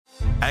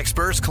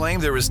Experts claim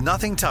there is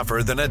nothing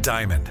tougher than a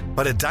diamond.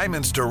 But at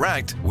Diamonds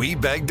Direct, we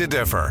beg to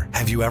differ.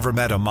 Have you ever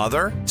met a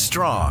mother?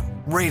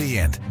 Strong,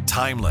 radiant,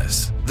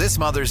 timeless. This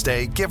Mother's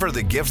Day, give her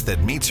the gift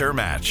that meets her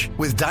match.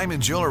 With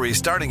diamond jewelry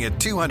starting at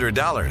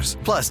 $200.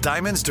 Plus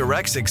Diamonds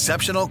Direct's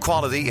exceptional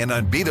quality and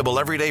unbeatable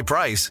everyday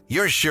price,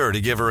 you're sure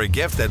to give her a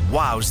gift that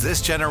wows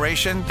this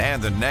generation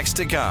and the next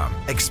to come.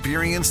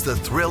 Experience the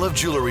thrill of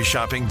jewelry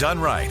shopping done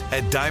right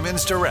at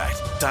Diamonds Direct.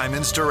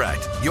 Diamonds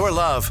Direct. Your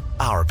love,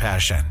 our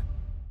passion.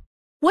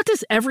 What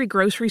does every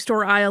grocery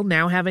store aisle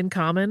now have in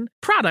common?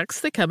 Products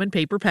that come in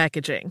paper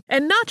packaging.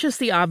 And not just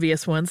the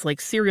obvious ones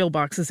like cereal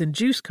boxes and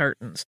juice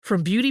cartons.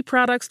 From beauty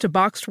products to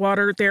boxed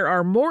water, there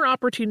are more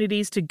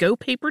opportunities to go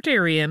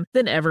papertarian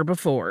than ever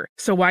before.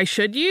 So why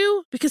should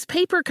you? Because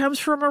paper comes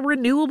from a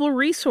renewable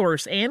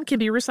resource and can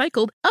be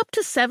recycled up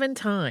to 7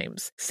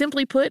 times.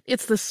 Simply put,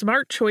 it's the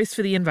smart choice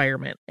for the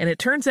environment. And it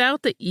turns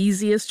out the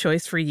easiest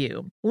choice for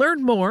you.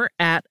 Learn more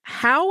at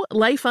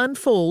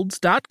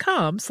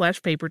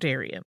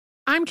howlifeunfolds.com/papertarian.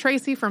 I'm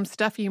Tracy from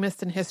Stuff You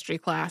Missed in History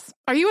class.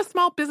 Are you a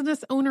small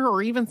business owner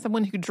or even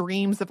someone who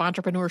dreams of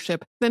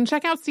entrepreneurship? Then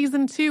check out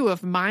Season 2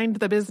 of Mind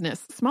the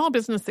Business, small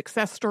business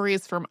success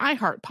stories from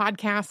iHeart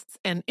Podcasts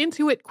and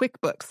Intuit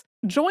QuickBooks.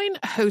 Join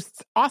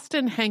hosts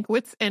Austin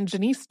Hankwitz and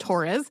Janice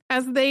Torres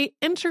as they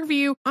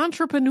interview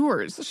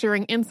entrepreneurs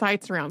sharing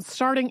insights around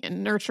starting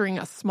and nurturing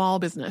a small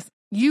business.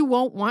 You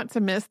won't want to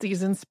miss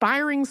these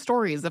inspiring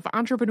stories of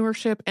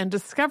entrepreneurship and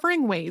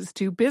discovering ways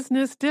to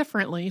business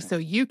differently so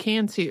you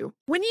can too.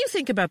 When you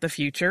think about the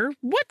future,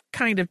 what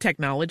kind of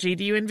technology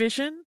do you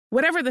envision?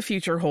 Whatever the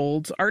future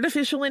holds,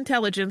 artificial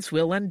intelligence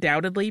will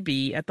undoubtedly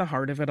be at the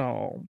heart of it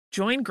all.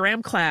 Join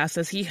Graham Class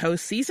as he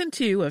hosts Season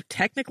 2 of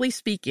Technically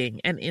Speaking,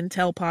 an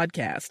Intel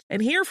podcast,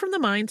 and hear from the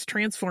minds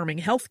transforming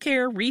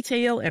healthcare,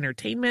 retail,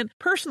 entertainment,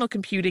 personal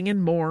computing,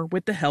 and more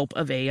with the help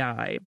of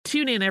AI.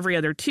 Tune in every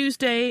other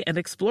Tuesday and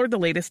explore the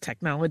latest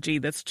technology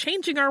that's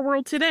changing our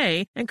world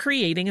today and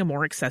creating a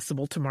more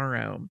accessible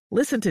tomorrow.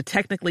 Listen to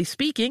Technically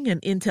Speaking,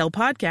 an Intel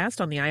podcast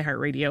on the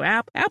iHeartRadio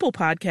app, Apple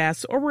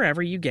Podcasts, or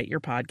wherever you get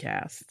your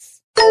podcasts.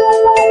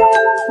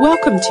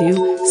 Welcome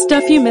to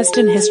Stuff You Missed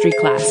in History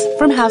class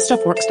from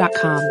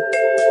HowStuffWorks.com.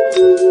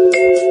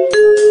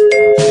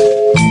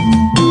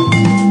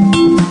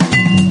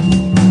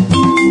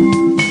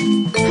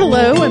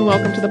 Hello and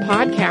welcome to the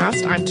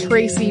podcast. I'm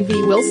Tracy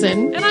V.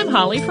 Wilson. And I'm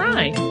Holly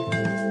Fry.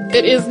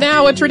 It is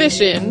now a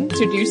tradition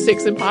to do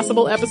 6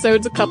 Impossible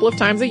episodes a couple of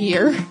times a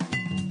year.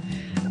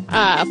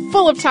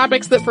 Full of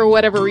topics that for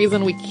whatever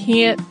reason we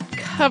can't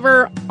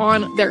cover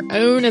on their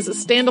own as a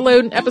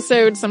standalone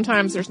episode.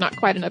 Sometimes there's not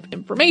quite enough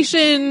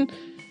information.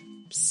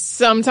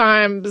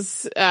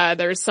 Sometimes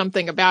there's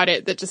something about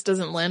it that just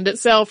doesn't lend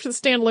itself to the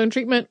standalone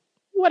treatment.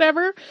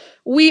 Whatever.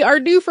 We are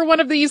due for one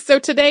of these. So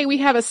today we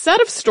have a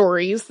set of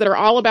stories that are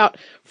all about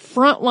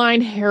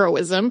frontline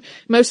heroism.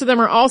 Most of them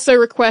are also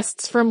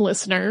requests from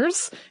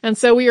listeners. And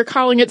so we are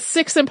calling it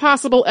 6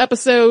 Impossible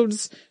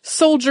Episodes,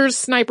 Soldiers,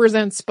 Snipers,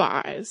 and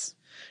Spies.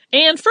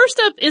 And first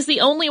up is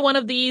the only one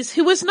of these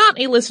who was not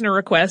a listener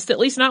request, at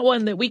least not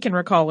one that we can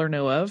recall or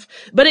know of,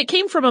 but it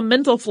came from a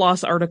Mental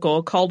Floss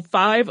article called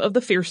 5 of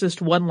the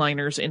Fiercest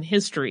One-Liners in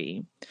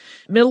History.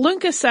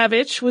 Milunka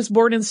Savic was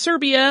born in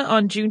Serbia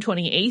on June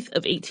 28th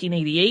of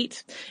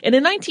 1888, and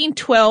in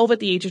 1912,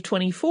 at the age of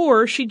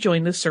 24, she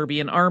joined the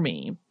Serbian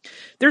army.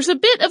 There's a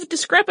bit of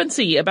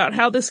discrepancy about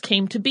how this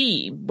came to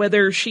be,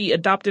 whether she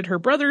adopted her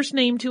brother's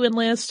name to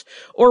enlist,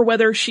 or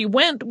whether she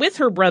went with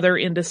her brother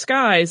in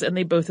disguise and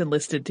they both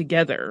enlisted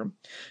together.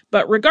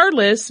 But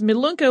regardless,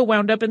 Milunka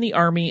wound up in the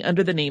army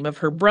under the name of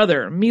her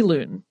brother,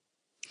 Milun.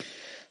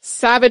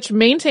 Savic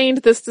maintained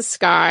this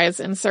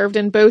disguise and served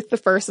in both the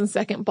First and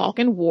Second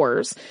Balkan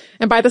Wars,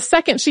 and by the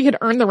second she had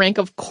earned the rank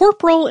of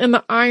corporal in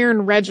the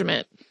Iron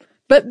Regiment.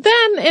 But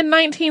then, in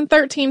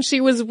 1913,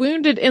 she was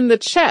wounded in the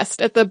chest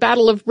at the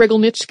Battle of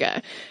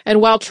Bregalnička,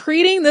 and while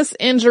treating this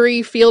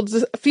injury, field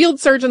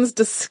surgeons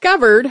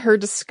discovered her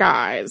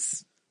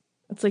disguise.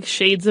 It's like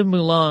Shades of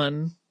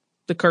Mulan,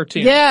 the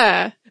cartoon.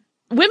 Yeah.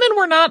 Women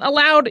were not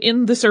allowed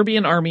in the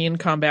Serbian army in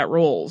combat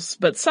roles,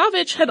 but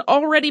Savic had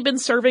already been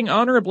serving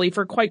honorably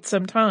for quite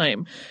some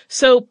time,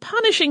 so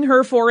punishing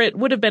her for it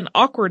would have been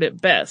awkward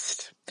at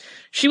best.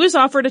 She was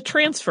offered a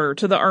transfer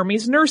to the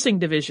Army's nursing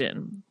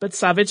division, but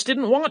Savic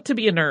didn't want to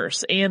be a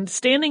nurse, and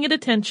standing at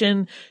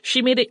attention,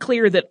 she made it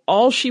clear that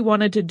all she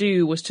wanted to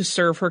do was to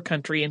serve her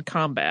country in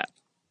combat.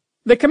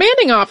 The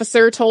commanding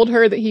officer told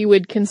her that he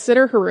would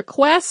consider her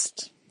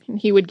request, and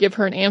he would give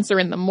her an answer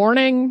in the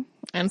morning,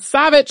 and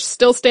Savic,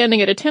 still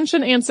standing at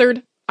attention,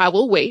 answered, "I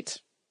will wait."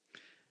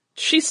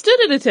 She stood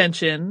at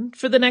attention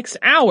for the next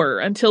hour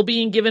until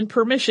being given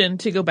permission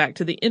to go back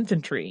to the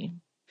infantry.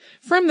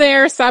 From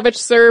there, Savic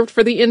served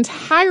for the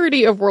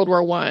entirety of World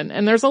War I,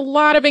 and there's a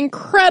lot of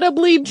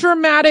incredibly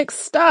dramatic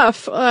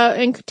stuff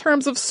in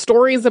terms of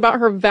stories about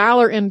her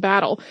valor in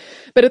battle.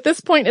 But at this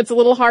point, it's a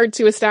little hard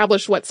to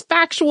establish what's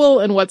factual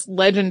and what's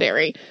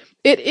legendary.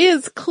 It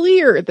is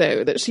clear,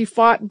 though, that she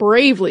fought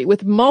bravely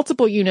with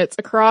multiple units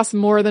across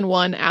more than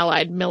one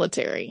Allied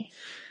military.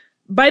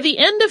 By the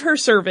end of her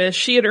service,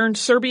 she had earned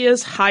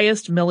Serbia's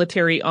highest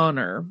military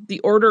honor, the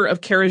Order of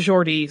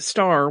Karađorđe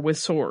Star with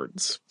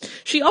Swords.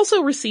 She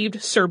also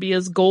received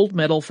Serbia's Gold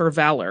Medal for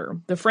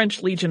Valor, the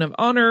French Legion of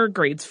Honor,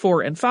 grades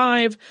 4 and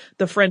 5,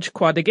 the French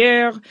Croix de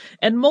Guerre,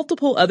 and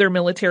multiple other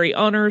military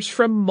honors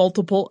from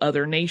multiple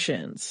other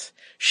nations.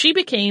 She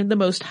became the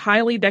most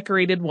highly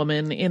decorated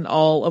woman in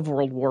all of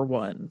World War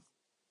I.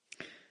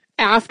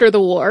 After the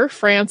war,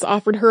 France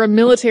offered her a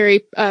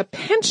military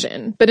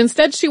pension, but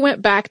instead she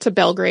went back to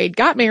Belgrade,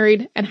 got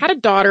married, and had a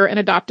daughter and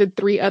adopted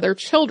 3 other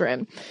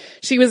children.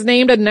 She was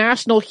named a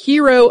national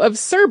hero of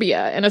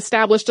Serbia and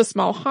established a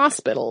small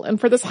hospital. And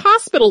for this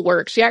hospital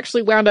work, she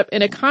actually wound up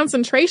in a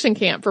concentration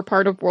camp for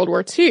part of World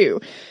War II.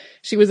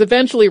 She was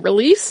eventually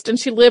released, and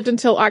she lived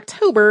until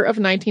October of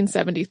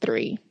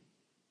 1973.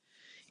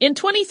 In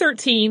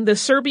 2013, the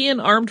Serbian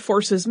Armed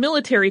Forces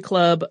Military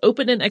Club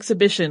opened an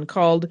exhibition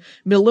called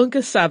Milunka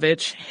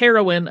Savić,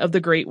 Heroine of the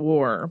Great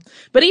War.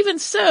 But even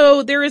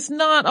so, there is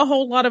not a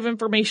whole lot of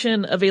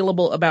information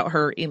available about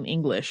her in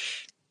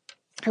English.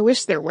 I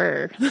wish there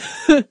were.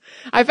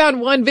 I found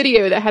one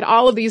video that had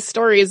all of these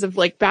stories of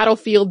like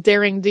battlefield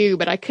daring do,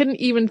 but I couldn't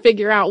even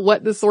figure out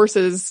what the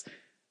sources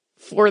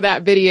for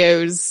that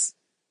video's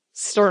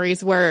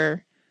stories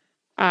were.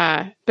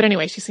 But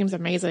anyway, she seems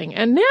amazing.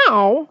 And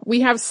now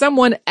we have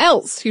someone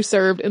else who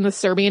served in the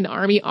Serbian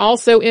army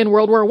also in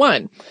World War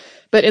I,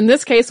 but in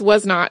this case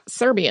was not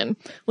Serbian.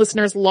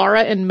 Listeners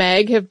Laura and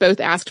Meg have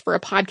both asked for a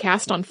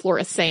podcast on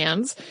Flora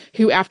Sands,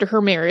 who after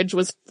her marriage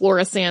was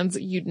Flora Sands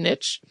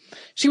Udenich.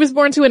 She was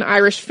born to an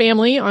Irish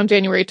family on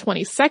January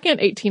 22nd,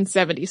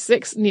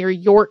 1876 near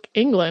York,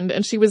 England,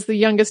 and she was the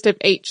youngest of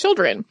 8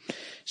 children.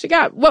 She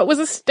got what was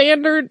a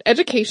standard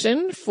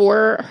education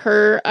for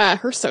her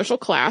social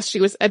class.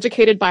 She was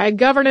educated by a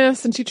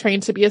governess and she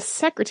trained to be a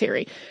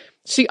secretary.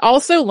 She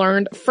also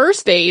learned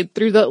first aid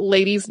through the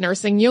ladies'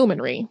 nursing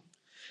yeomanry.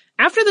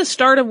 After the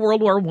start of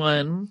World War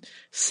I,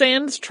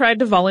 Sands tried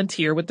to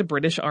volunteer with the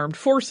British Armed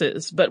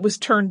Forces, but was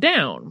turned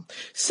down.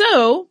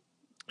 So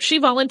she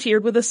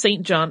volunteered with a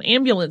St. John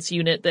ambulance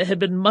unit that had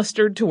been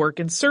mustered to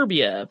work in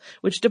Serbia,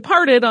 which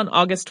departed on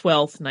August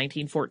 12,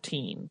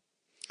 1914.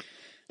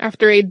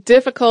 After a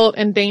difficult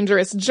and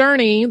dangerous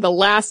journey, the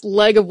last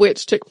leg of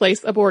which took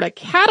place aboard a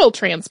cattle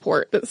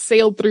transport that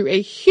sailed through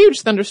a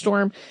huge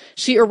thunderstorm,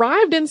 she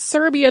arrived in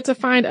Serbia to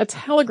find a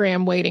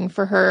telegram waiting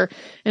for her,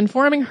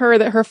 informing her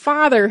that her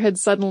father had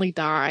suddenly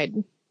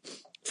died.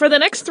 For the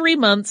next 3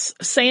 months,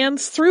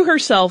 Sands threw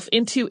herself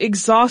into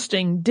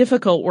exhausting,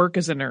 difficult work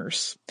as a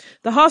nurse.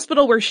 The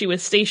hospital where she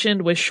was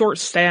stationed was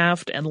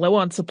short-staffed and low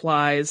on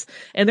supplies,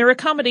 and their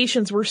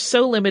accommodations were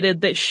so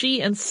limited that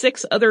she and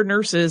 6 other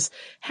nurses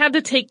had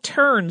to take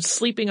turns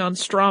sleeping on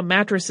straw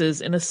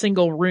mattresses in a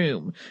single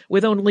room,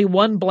 with only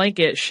 1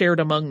 blanket shared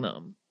among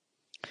them.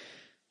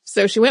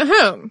 So she went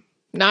home,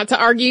 not to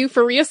argue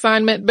for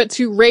reassignment, but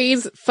to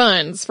raise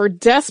funds for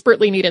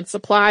desperately needed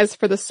supplies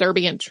for the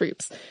Serbian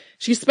troops.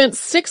 She spent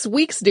 6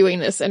 weeks doing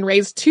this and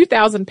raised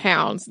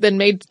 £2,000, then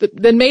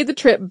made the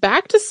trip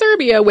back to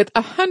Serbia with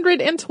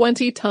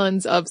 120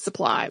 tons of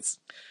supplies.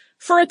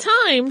 For a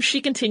time, she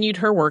continued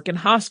her work in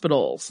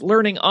hospitals,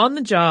 learning on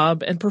the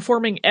job and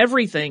performing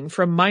everything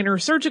from minor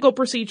surgical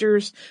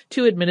procedures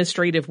to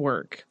administrative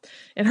work.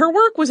 And her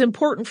work was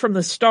important from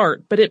the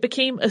start, but it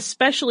became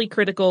especially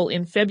critical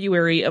in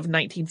February of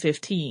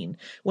 1915,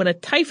 when a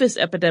typhus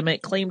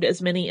epidemic claimed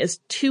as many as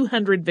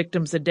 200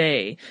 victims a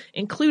day,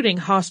 including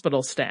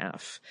hospital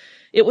staff.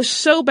 It was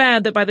so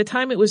bad that by the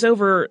time it was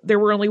over, there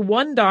were only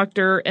 1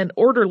 doctor, an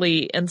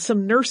orderly, and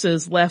some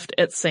nurses left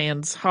at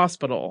Sands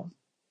Hospital.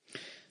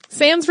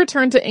 Sands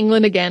returned to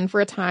England again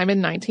for a time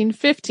in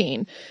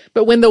 1915,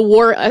 but when the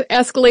war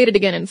escalated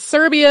again in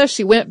Serbia,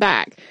 she went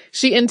back.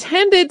 She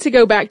intended to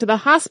go back to the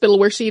hospital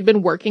where she had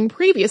been working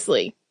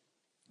previously.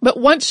 But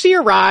once she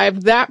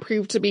arrived, that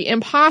proved to be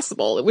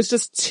impossible. It was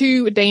just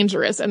too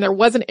dangerous, and there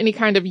wasn't any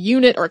kind of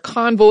unit or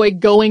convoy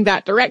going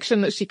that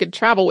direction that she could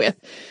travel with.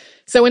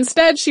 So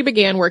instead, she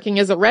began working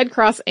as a Red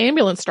Cross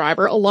ambulance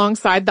driver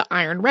alongside the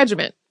Iron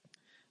Regiment.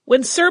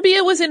 When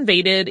Serbia was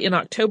invaded in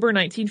October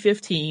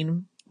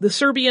 1915, the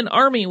Serbian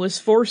army was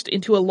forced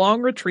into a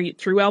long retreat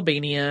through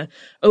Albania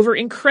over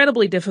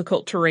incredibly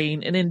difficult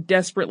terrain and in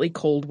desperately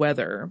cold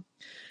weather.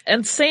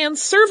 And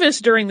Sands'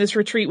 service during this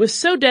retreat was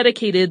so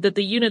dedicated that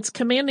the unit's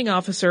commanding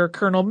officer,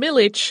 Colonel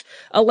Milic,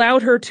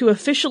 allowed her to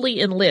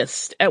officially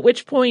enlist, at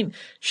which point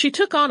she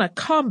took on a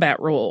combat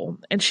role,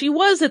 and she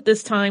was at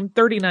this time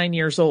 39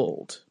 years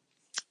old.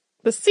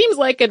 This seems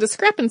like a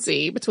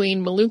discrepancy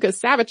between Milunka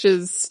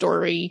Savić's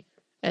story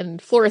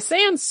and Flora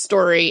Sands'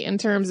 story in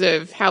terms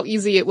of how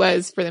easy it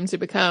was for them to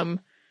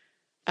become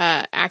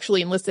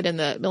actually enlisted in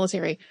the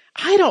military.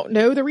 I don't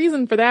know the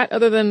reason for that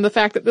other than the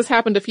fact that this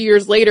happened a few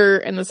years later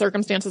and the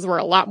circumstances were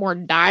a lot more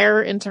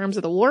dire in terms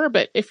of the war.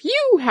 But if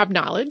you have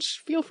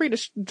knowledge, feel free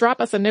to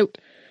drop us a note.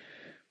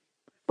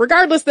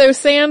 Regardless, though,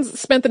 Sands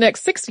spent the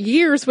next 6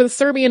 years with the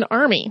Serbian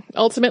army,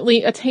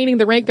 ultimately attaining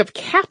the rank of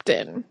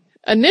captain.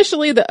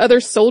 Initially, the other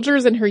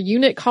soldiers in her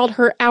unit called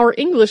her our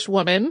English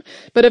woman,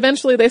 but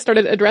eventually they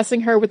started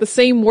addressing her with the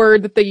same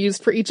word that they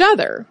used for each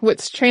other,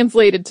 which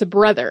translated to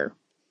brother.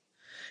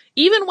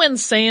 Even when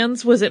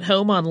Sands was at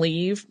home on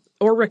leave,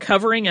 or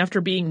recovering after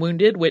being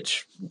wounded,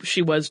 which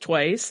she was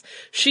twice,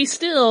 she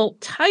still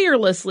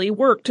tirelessly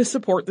worked to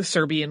support the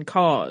Serbian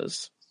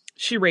cause.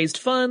 She raised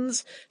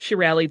funds, she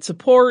rallied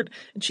support,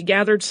 and she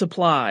gathered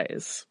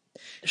supplies.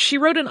 She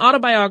wrote an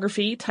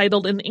autobiography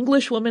titled An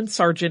Englishwoman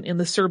Sergeant in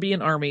the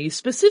Serbian Army,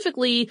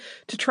 specifically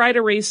to try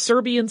to raise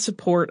Serbian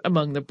support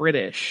among the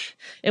British.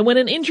 And when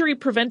an injury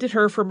prevented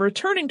her from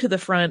returning to the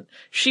front,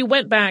 she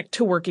went back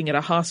to working at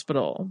a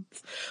hospital.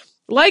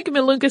 Like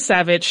Milunka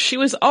Savic, she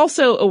was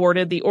also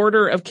awarded the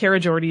Order of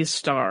Karađorđe's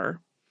Star.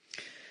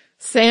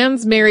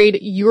 Sands married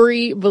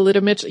Yuri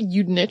Validomich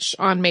Yudnich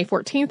on May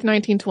 14th,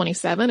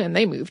 1927, and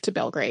they moved to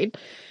Belgrade.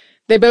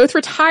 They both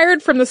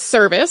retired from the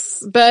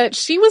service, but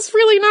she was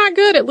really not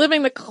good at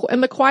living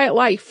in the quiet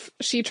life.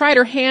 She tried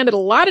her hand at a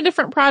lot of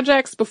different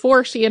projects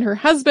before she and her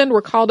husband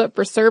were called up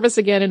for service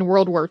again in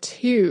World War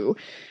II.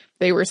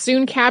 They were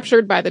soon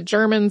captured by the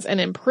Germans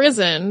and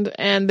imprisoned,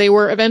 and they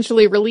were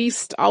eventually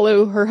released,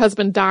 although her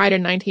husband died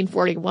in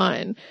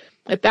 1941.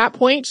 At that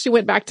point, she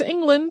went back to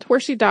England,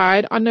 where she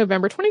died on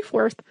November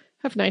 24th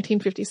of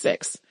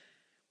 1956.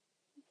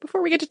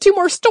 Before we get to two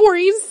more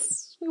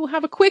stories, we will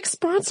have a quick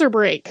sponsor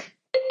break.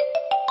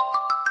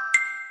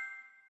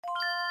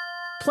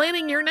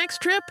 Planning your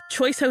next trip?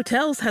 Choice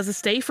Hotels has a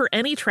stay for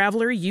any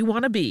traveler you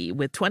want to be,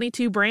 with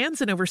 22 brands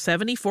and over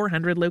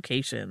 7,400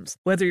 locations.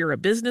 Whether you're a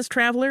business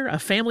traveler, a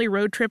family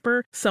road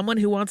tripper, someone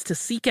who wants to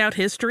seek out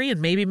history and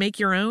maybe make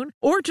your own,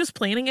 or just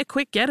planning a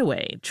quick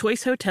getaway,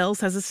 Choice Hotels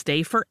has a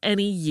stay for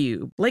any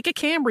you. Like a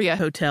Cambria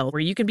Hotel,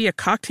 where you can be a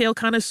cocktail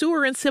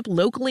connoisseur and sip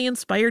locally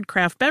inspired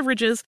craft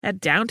beverages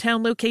at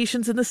downtown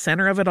locations in the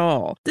center of it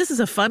all. This is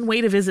a fun way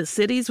to visit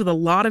cities with a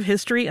lot of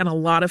history and a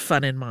lot of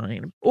fun in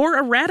mind. Or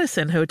a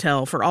Radisson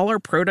Hotel for all our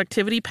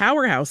productivity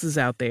powerhouses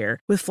out there.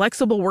 With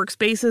flexible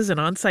workspaces and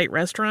on-site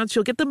restaurants,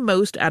 you'll get the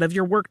most out of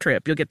your work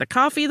trip. You'll get the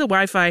coffee, the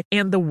Wi-Fi,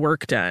 and the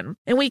work done.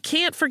 And we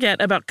can't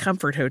forget about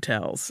Comfort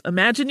Hotels.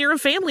 Imagine you're a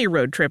family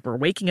road tripper,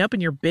 waking up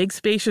in your big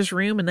spacious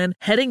room and then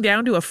heading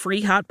down to a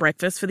free hot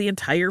breakfast for the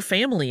entire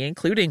family,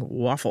 including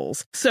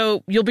waffles.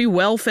 So you'll be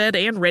well fed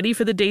and ready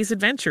for the day's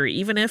adventure,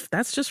 even if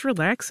that's just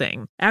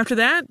relaxing. After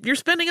that, you're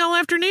spending all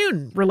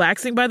afternoon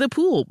relaxing by the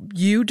pool.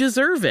 You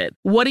deserve it.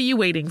 What are you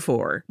waiting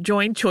for?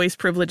 Join Choice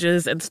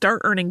Privileges and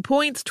start earning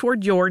points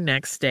toward your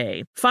next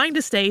stay. Find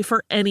a stay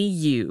for any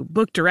you.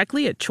 Book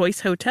directly at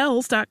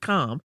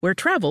choicehotels.com, where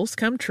travels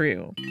come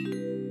true.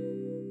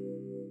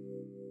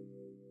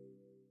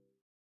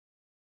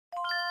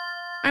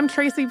 I'm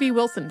Tracy V.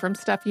 Wilson from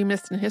Stuff You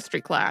Missed in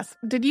History class.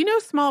 Did you know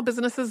small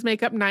businesses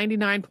make up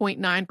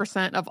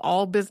 99.9% of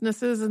all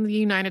businesses in the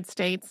United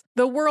States?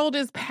 The world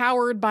is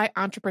powered by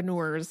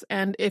entrepreneurs,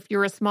 and if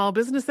you're a small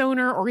business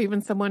owner or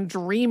even someone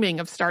dreaming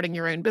of starting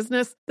your own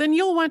business, then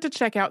you'll want to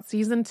check out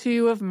Season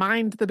 2 of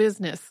Mind the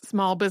Business,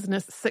 Small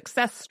Business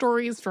Success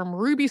Stories from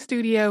Ruby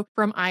Studio,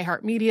 from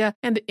iHeartMedia,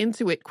 and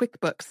Intuit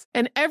QuickBooks.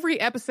 And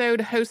every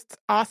episode, hosts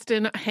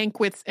Austin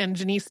Hankwitz and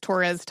Janice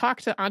Torres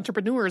talk to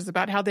entrepreneurs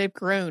about how they've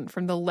grown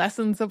from the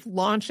lessons of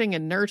launching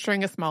and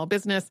nurturing a small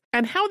business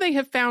and how they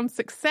have found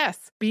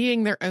success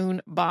being their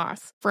own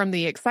boss. From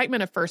the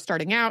excitement of first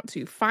starting out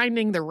to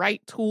finding the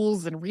right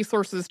tools and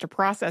resources to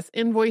process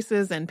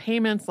invoices and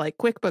payments like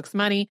QuickBooks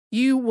Money,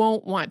 you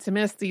won't want to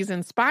miss these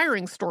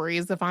inspiring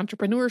stories of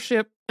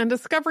entrepreneurship and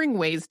discovering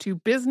ways to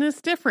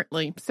business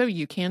differently so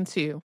you can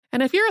too.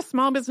 And if you're a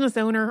small business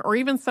owner or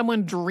even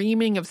someone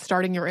dreaming of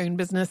starting your own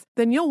business,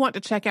 then you'll want to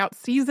check out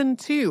Season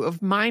 2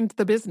 of Mind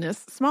the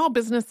Business, Small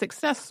Business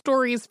Success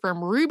Stories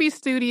from Ruby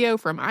Studio,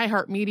 from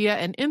iHeartMedia,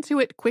 and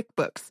Intuit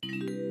QuickBooks.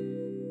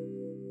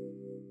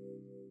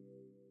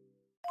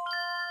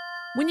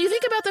 When you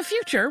think about the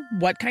future,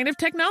 what kind of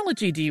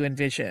technology do you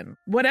envision?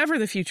 Whatever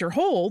the future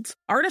holds,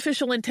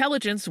 artificial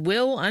intelligence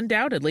will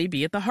undoubtedly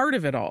be at the heart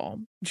of it all.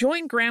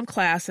 Join Graham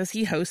Class as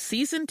he hosts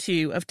Season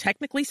 2 of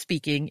Technically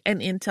Speaking,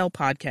 an Intel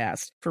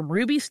podcast from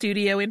Ruby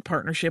Studio in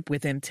partnership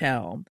with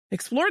Intel.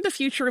 Explore the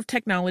future of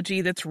technology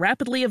that's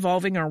rapidly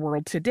evolving our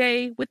world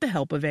today with the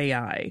help of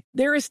AI.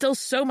 There is still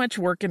so much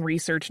work and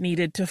research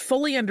needed to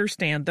fully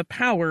understand the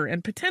power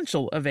and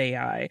potential of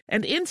AI,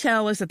 and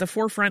Intel is at the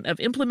forefront of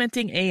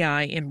implementing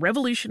AI in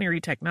revolutionary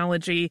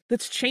technology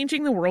that's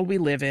changing the world we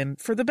live in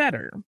for the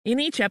better. In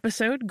each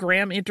episode,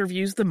 Graham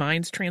interviews the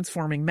minds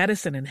transforming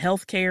medicine and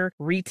healthcare,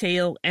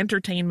 retail,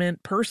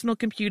 entertainment, personal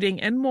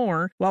computing, and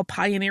more, while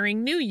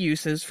pioneering new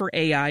uses for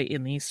AI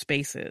in these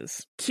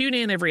spaces. Tune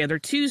in every other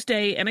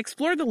Tuesday and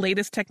explore the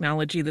latest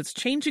technology that's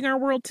changing our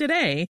world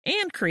today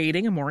and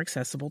creating a more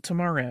accessible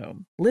tomorrow.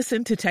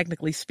 Listen to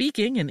Technically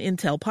Speaking, an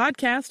Intel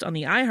podcast on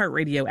the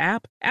iHeartRadio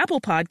app,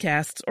 Apple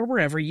Podcasts, or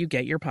wherever you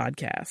get your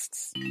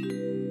podcasts.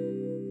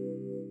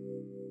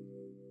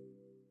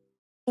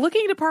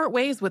 Looking to part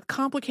ways with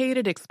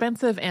complicated,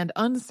 expensive, and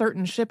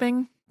uncertain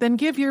shipping? Then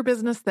give your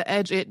business the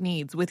edge it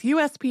needs with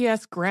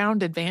USPS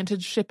Ground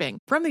Advantage shipping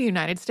from the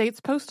United States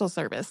Postal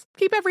Service.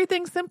 Keep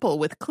everything simple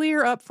with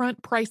clear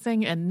upfront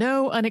pricing and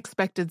no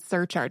unexpected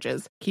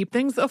surcharges. Keep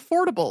things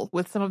affordable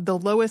with some of the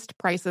lowest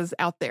prices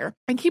out there.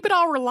 And keep it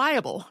all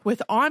reliable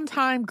with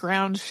on-time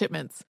ground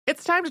shipments.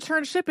 It's time to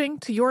turn shipping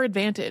to your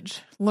advantage.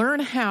 Learn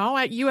how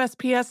at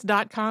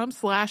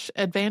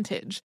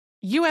USPS.com/advantage.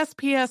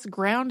 USPS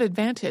Ground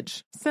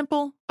Advantage.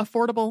 Simple,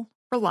 affordable,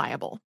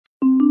 reliable.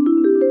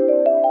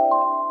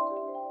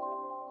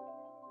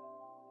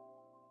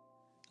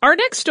 Our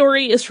next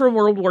story is from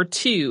World War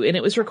II, and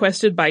it was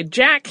requested by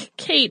Jack,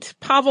 Kate,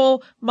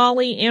 Pavel,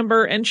 Molly,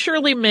 Amber, and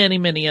surely many,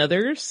 many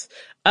others.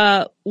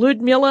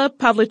 Lyudmila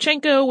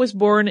Pavlichenko was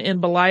born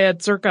in Belaya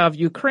Zerkov,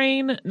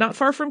 Ukraine, not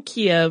far from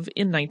Kiev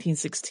in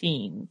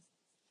 1916.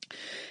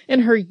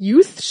 In her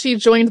youth, she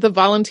joined the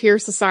Volunteer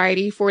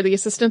Society for the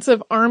Assistance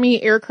of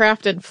Army,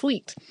 Aircraft, and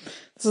Fleet.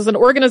 This was an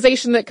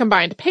organization that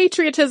combined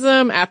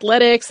patriotism,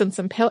 athletics, and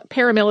some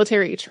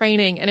paramilitary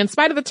training. And in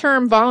spite of the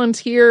term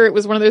volunteer, it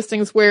was one of those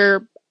things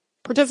where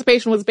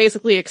participation was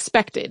basically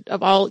expected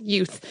of all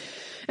youth.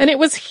 And it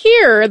was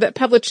here that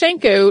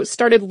Pavlichenko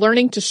started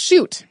learning to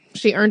shoot.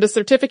 She earned a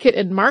certificate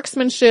in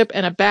marksmanship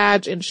and a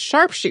badge in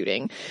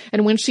sharpshooting.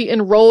 And when she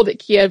enrolled at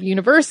Kiev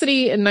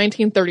University in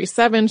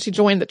 1937, she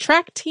joined the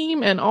track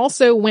team and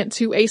also went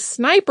to a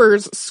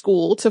sniper's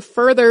school to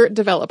further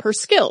develop her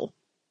skill.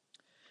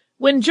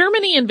 When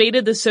Germany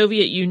invaded the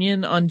Soviet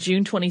Union on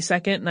June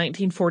 22nd,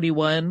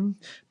 1941,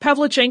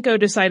 Pavlichenko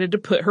decided to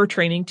put her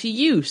training to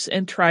use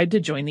and tried to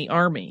join the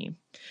army.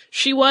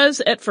 She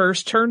was at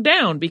first turned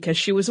down because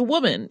she was a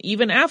woman,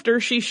 even after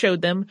she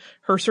showed them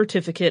her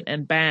certificate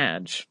and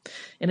badge.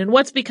 And in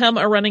what's become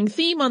a running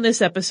theme on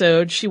this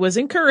episode, she was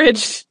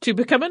encouraged to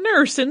become a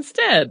nurse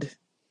instead.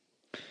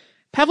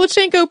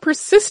 Pavlichenko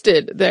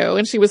persisted, though,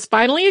 and she was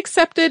finally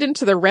accepted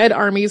into the Red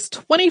Army's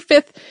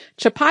 25th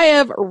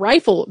Chapayev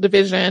Rifle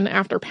Division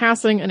after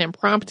passing an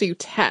impromptu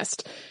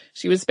test.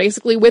 She was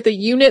basically with a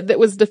unit that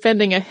was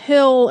defending a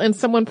hill, and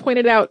someone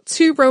pointed out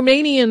two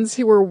Romanians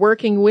who were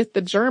working with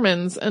the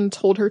Germans and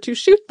told her to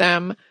shoot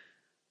them,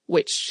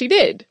 which she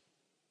did.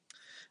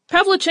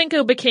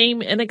 Pavlichenko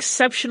became an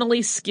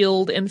exceptionally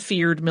skilled and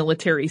feared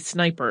military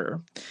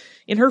sniper.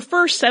 In her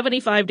first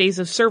 75 days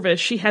of service,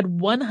 she had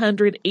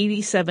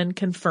 187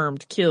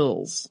 confirmed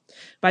kills.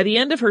 By the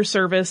end of her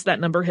service,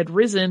 that number had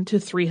risen to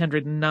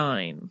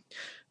 309.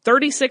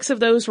 36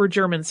 of those were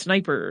German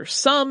snipers,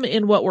 some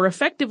in what were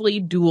effectively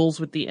duels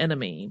with the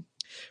enemy.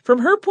 From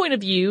her point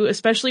of view,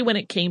 especially when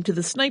it came to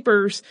the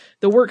snipers,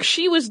 the work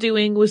she was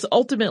doing was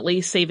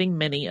ultimately saving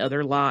many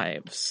other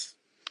lives.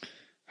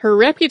 Her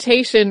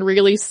reputation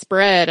really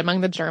spread among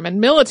the German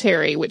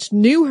military, which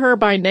knew her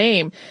by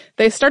name.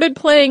 They started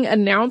playing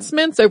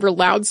announcements over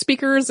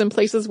loudspeakers in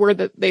places where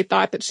they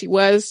thought that she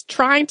was,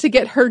 trying to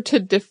get her to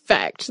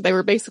defect. They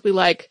were basically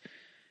like,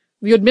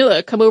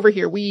 Lyudmila, come over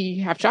here, we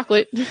have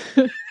chocolate.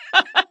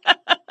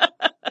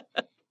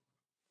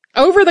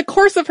 Over the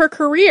course of her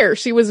career,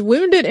 she was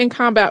wounded in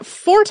combat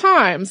 4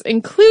 times,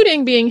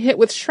 including being hit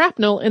with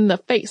shrapnel in the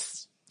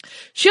face.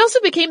 She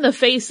also became the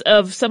face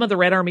of some of the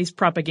Red Army's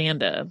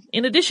propaganda.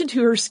 In addition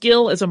to her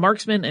skill as a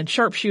marksman and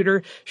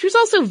sharpshooter, she was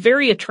also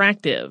very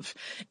attractive.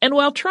 And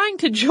while trying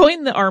to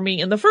join the army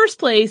in the first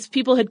place,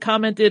 people had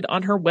commented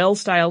on her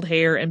well-styled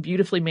hair and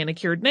beautifully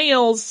manicured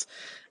nails,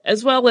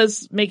 as well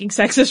as making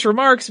sexist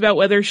remarks about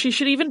whether she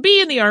should even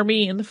be in the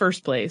army in the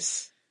first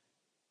place.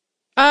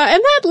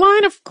 And that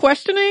line of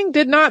questioning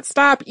did not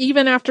stop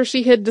even after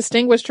she had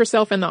distinguished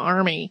herself in the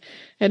army.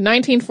 In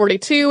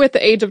 1942, at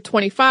the age of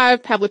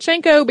 25,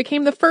 Pavlichenko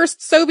became the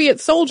first Soviet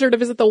soldier to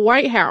visit the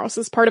White House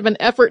as part of an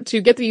effort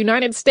to get the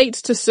United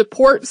States to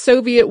support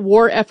Soviet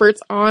war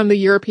efforts on the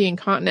European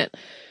continent.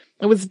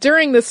 It was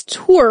during this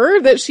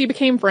tour that she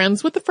became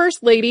friends with the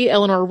First Lady,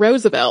 Eleanor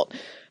Roosevelt.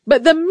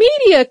 But the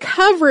media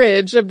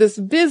coverage of this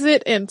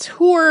visit and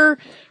tour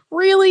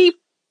really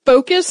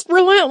focused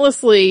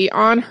relentlessly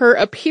on her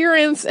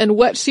appearance and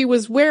what she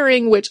was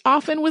wearing, which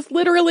often was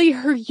literally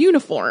her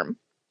uniform.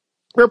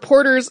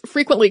 Reporters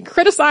frequently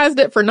criticized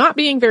it for not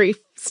being very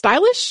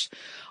stylish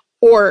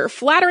or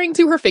flattering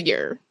to her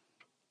figure.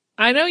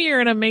 I know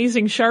you're an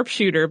amazing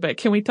sharpshooter, but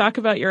can we talk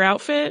about your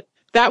outfit?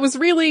 That was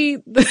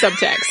really the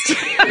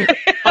subtext.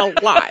 A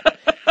lot.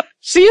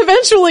 She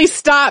eventually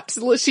stopped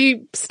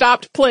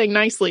playing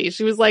nicely.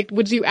 She was like,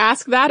 would you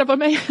ask that of a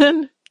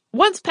man?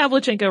 Once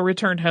Pavlichenko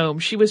returned home,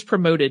 she was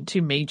promoted to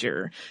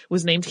major,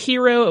 was named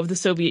Hero of the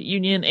Soviet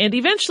Union, and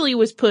eventually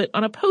was put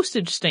on a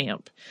postage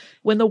stamp.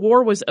 When the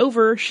war was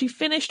over, she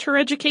finished her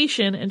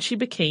education and she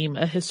became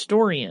a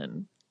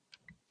historian.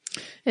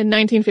 In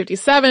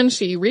 1957,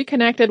 she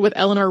reconnected with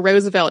Eleanor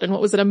Roosevelt in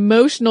what was an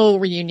emotional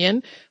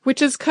reunion,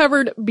 which is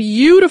covered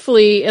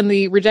beautifully in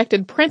the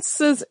Rejected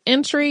Princesses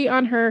entry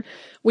on her.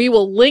 We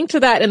will link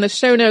to that in the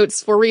show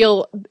notes for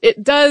real.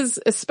 It does,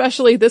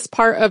 especially this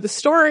part of the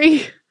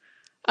story,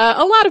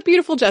 a lot of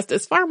beautiful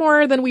justice, far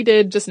more than we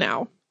did just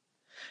now.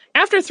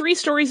 After 3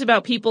 stories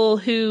about people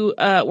who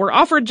were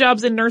offered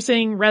jobs in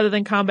nursing rather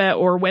than combat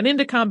or went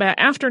into combat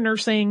after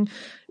nursing,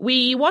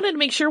 we wanted to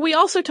make sure we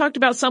also talked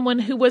about someone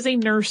who was a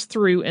nurse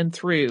through and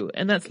through,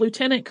 and that's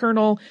Lieutenant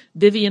Colonel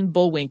Vivian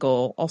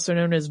Bullwinkle, also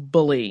known as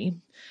Bully.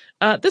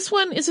 This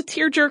one is a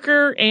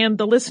tearjerker, and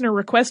the listener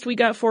request we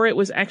got for it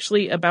was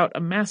actually about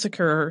a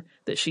massacre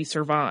that she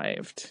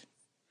survived.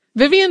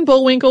 Vivian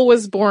Bullwinkle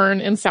was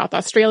born in South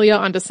Australia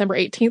on December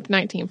 18th,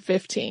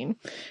 1915.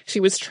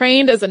 She was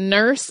trained as a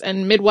nurse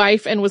and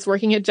midwife and was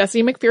working at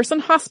Jessie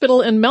McPherson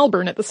Hospital in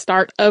Melbourne at the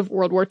start of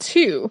World War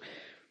II. At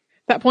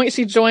that point,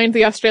 she joined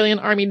the Australian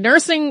Army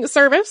Nursing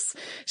Service.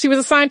 She was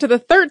assigned to the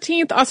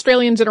 13th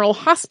Australian General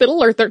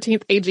Hospital, or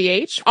 13th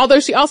AGH, although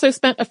she also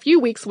spent a few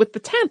weeks with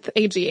the 10th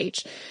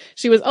AGH.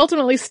 She was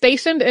ultimately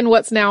stationed in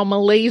what's now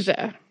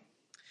Malaysia.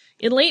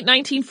 In late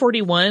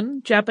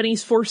 1941,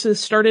 Japanese forces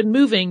started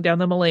moving down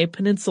the Malay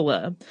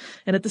Peninsula,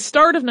 and at the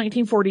start of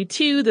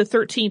 1942, the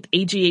 13th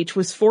AGH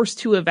was forced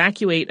to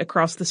evacuate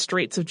across the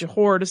Straits of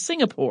Johor to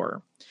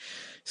Singapore.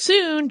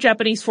 Soon,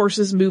 Japanese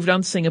forces moved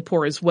on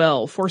Singapore as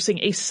well, forcing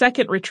a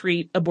second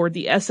retreat aboard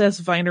the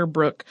SS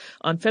Weinerbrook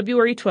on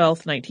February 12,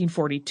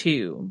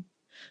 1942.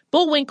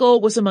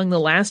 Bullwinkle was among the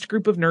last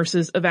group of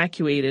nurses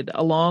evacuated,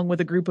 along with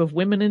a group of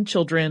women and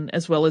children,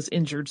 as well as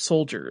injured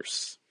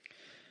soldiers.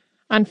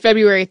 On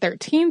February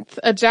 13th,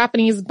 a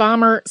Japanese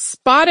bomber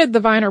spotted the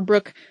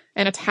Weinerbrook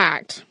and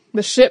attacked.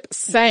 The ship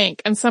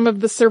sank, and some of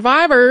the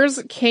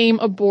survivors came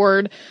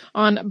aboard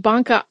on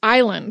Bangka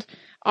Island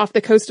off the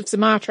coast of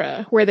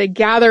Sumatra, where they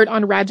gathered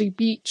on Raji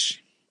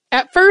Beach.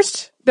 At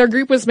first, their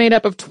group was made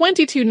up of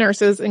 22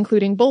 nurses,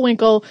 including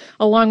Bullwinkle,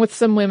 along with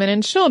some women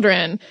and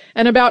children,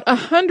 and about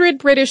 100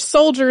 British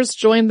soldiers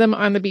joined them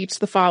on the beach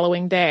the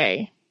following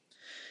day.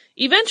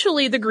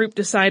 Eventually, the group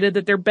decided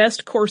that their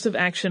best course of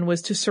action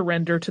was to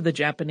surrender to the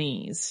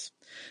Japanese.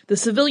 The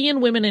civilian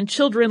women and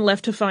children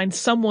left to find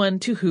someone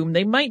to whom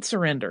they might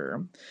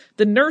surrender.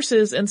 The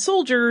nurses and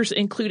soldiers,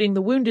 including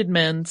the wounded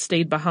men,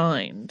 stayed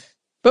behind.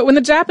 But when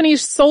the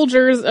Japanese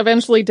soldiers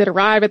eventually did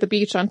arrive at the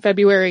beach on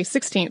February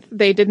 16th,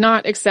 they did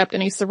not accept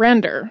any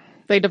surrender.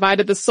 They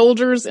divided the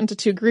soldiers into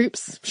 2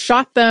 groups,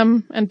 shot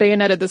them, and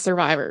bayoneted the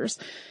survivors.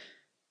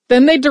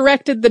 Then they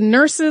directed the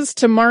nurses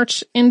to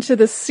march into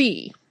the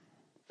sea.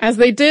 As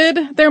they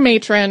did, their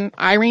matron,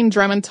 Irene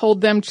Drummond,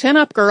 told them, "Chin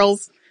up,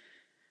 girls.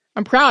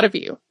 I'm proud of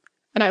you,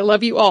 and I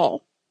love you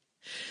all."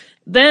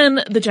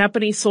 Then the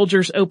Japanese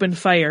soldiers opened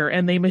fire,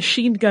 and they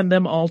machine-gunned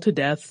them all to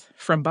death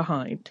from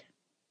behind.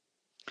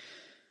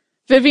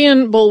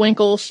 Vivian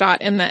Bullwinkle,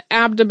 shot in the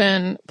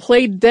abdomen,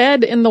 played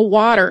dead in the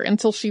water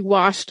until she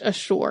washed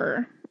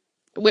ashore,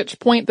 at which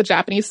point the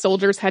Japanese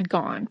soldiers had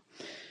gone.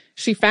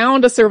 She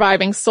found a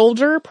surviving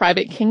soldier,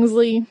 Private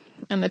Kingsley,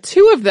 and the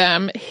 2 of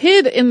them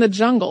hid in the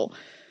jungle.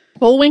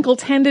 Bullwinkle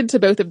tended to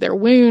both of their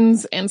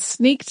wounds and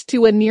sneaked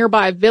to a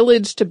nearby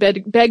village to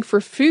beg for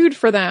food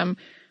for them,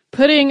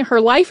 putting her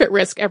life at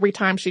risk every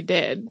time she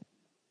did.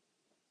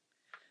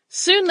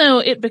 Soon, though,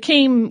 it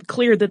became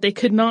clear that they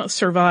could not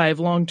survive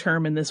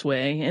long-term in this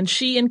way, and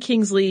she and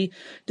Kingsley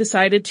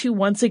decided to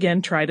once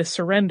again try to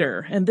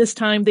surrender, and this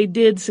time they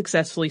did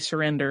successfully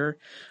surrender,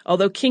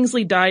 although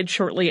Kingsley died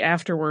shortly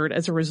afterward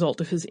as a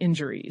result of his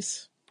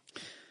injuries.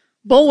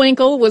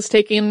 Bullwinkle was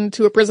taken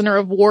to a prisoner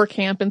of war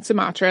camp in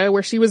Sumatra,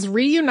 where she was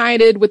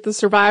reunited with the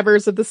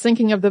survivors of the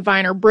sinking of the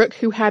Weinerbrook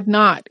who had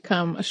not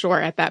come ashore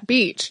at that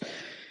beach.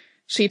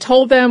 She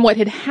told them what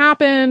had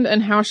happened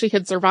and how she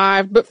had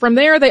survived, but from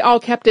there they all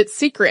kept it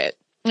secret.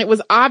 It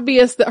was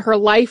obvious that her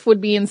life would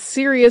be in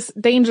serious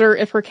danger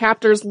if her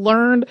captors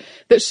learned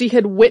that she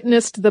had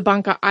witnessed the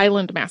Bangka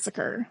Island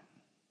massacre.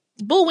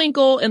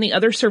 Bullwinkle and the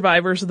other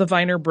survivors of the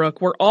Weinerbrook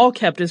were all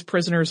kept as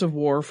prisoners of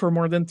war for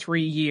more than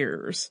 3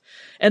 years.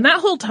 And that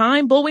whole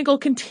time, Bullwinkle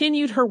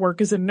continued her work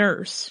as a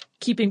nurse,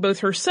 keeping both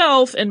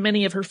herself and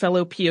many of her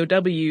fellow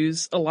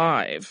POWs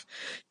alive.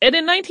 And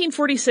in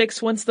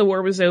 1946, once the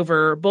war was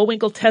over,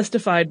 Bullwinkle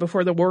testified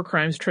before the War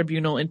Crimes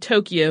Tribunal in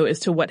Tokyo as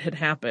to what had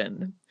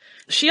happened.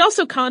 She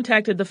also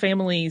contacted the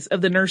families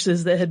of the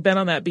nurses that had been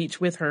on that beach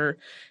with her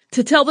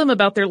to tell them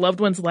about their loved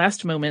ones'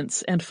 last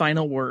moments and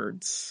final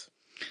words.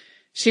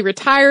 She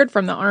retired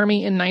from the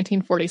Army in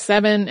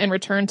 1947 and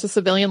returned to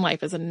civilian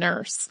life as a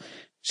nurse.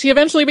 She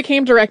eventually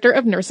became director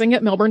of nursing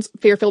at Melbourne's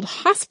Fairfield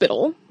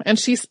Hospital, and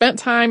she spent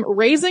time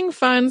raising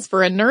funds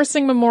for a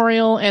nursing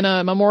memorial and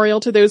a memorial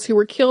to those who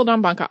were killed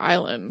on Bangka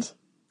Island.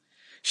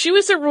 She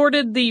was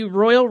awarded the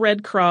Royal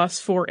Red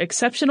Cross for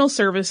exceptional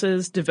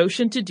services,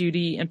 devotion to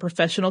duty, and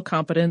professional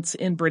competence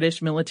in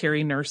British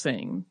military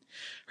nursing.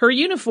 Her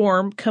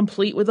uniform,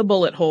 complete with a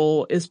bullet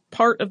hole, is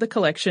part of the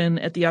collection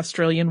at the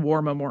Australian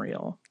War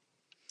Memorial.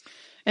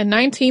 In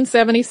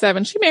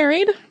 1977, she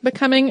married,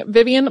 becoming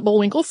Vivian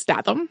Bullwinkle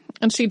Statham,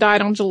 and she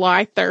died on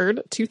July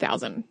 3rd,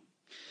 2000.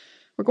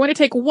 We're going to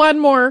take one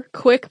more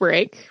quick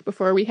break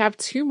before we have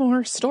 2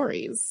 more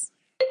stories.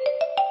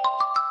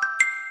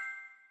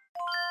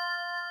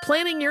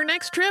 Planning your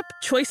next trip?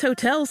 Choice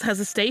Hotels has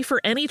a stay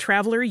for any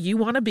traveler you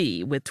want to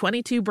be, with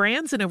 22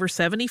 brands and over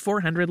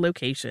 7,400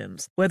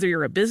 locations. Whether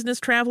you're a business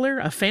traveler,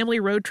 a family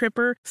road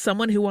tripper,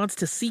 someone who wants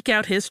to seek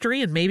out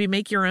history and maybe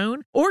make your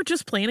own, or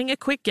just planning a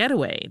quick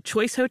getaway,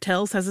 Choice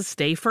Hotels has a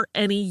stay for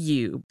any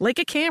you. Like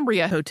a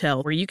Cambria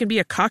hotel, where you can be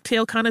a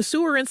cocktail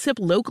connoisseur and sip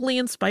locally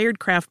inspired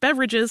craft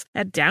beverages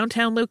at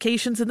downtown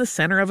locations in the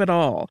center of it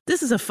all.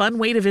 This is a fun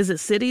way to visit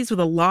cities with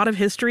a lot of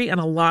history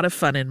and a lot of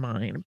fun in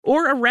mind.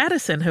 Or a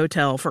Radisson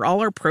hotel for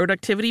all our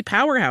productivity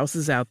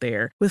powerhouses out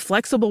there. With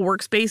flexible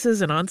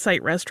workspaces and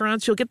on-site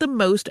restaurants, you'll get the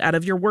most out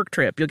of your work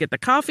trip. You'll get the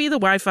coffee, the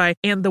Wi-Fi,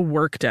 and the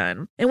work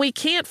done. And we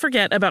can't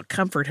forget about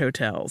comfort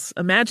hotels.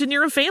 Imagine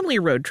you're a family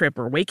road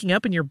tripper, waking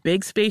up in your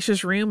big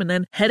spacious room and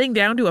then heading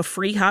down to a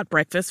free hot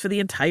breakfast for the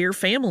entire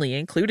family,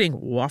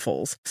 including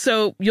waffles.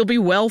 So you'll be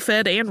well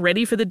fed and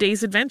ready for the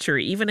day's adventure,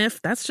 even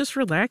if that's just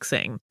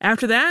relaxing.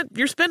 After that,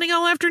 you're spending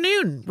all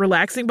afternoon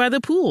relaxing by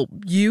the pool.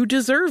 You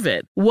deserve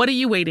it. What are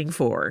you waiting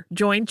for?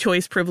 Join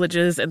Choice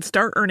Privileges and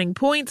start earning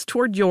points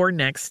toward your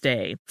next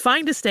stay.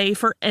 Find a stay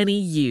for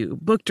any you.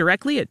 Book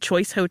directly at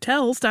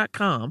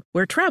choicehotels.com,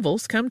 where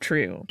travels come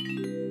true.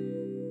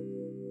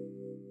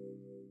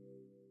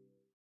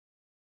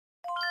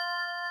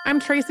 I'm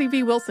Tracy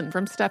V. Wilson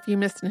from Stuff You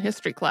Missed in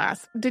History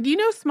Class. Did you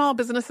know small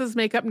businesses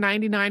make up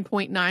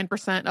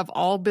 99.9% of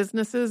all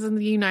businesses in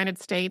the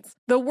United States?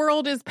 The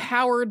world is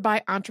powered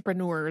by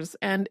entrepreneurs,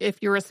 and if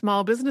you're a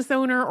small business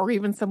owner or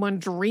even someone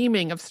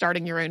dreaming of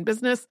starting your own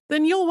business,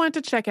 then you'll want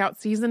to check out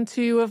Season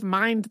 2 of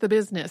Mind the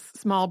Business,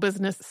 Small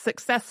Business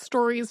Success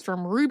Stories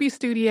from Ruby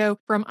Studio,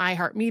 from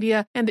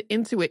iHeartMedia, and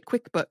Intuit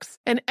QuickBooks.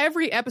 In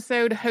every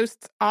episode,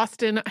 hosts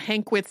Austin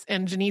Hankwitz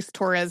and Janice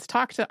Torres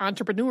talk to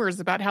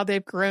entrepreneurs about how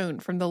they've grown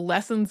from the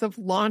lessons of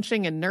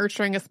launching and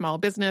nurturing a small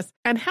business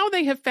and how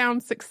they have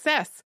found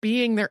success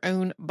being their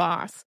own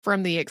boss.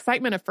 From the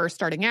excitement of first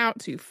starting out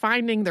to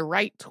finding the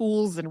right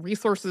tools and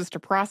resources to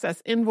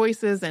process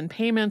invoices and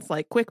payments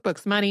like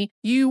QuickBooks Money,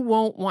 you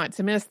won't want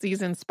to miss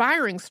these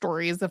inspiring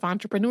stories of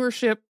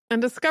entrepreneurship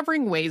and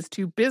discovering ways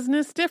to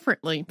business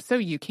differently so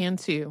you can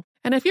too.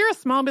 And if you're a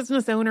small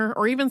business owner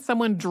or even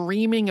someone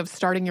dreaming of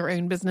starting your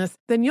own business,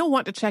 then you'll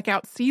want to check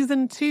out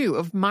Season 2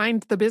 of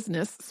Mind the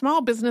Business,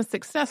 Small Business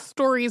Success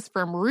Stories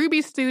from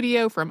Ruby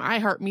Studio, from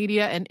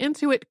iHeartMedia, and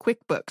Intuit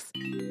QuickBooks.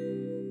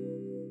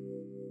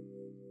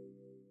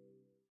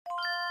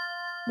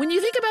 When you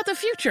think about the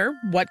future,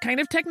 what kind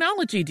of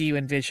technology do you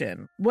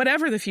envision?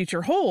 Whatever the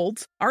future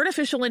holds,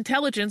 artificial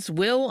intelligence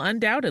will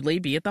undoubtedly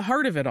be at the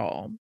heart of it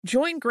all.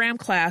 Join Graham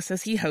Class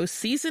as he hosts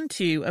Season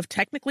 2 of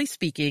Technically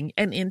Speaking,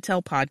 an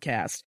Intel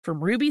podcast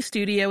from Ruby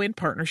Studio in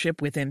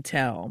partnership with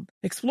Intel.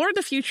 Explore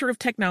the future of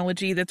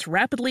technology that's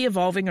rapidly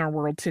evolving our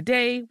world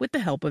today with the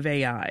help of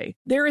AI.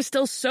 There is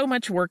still so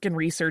much work and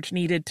research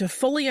needed to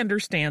fully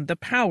understand the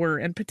power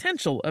and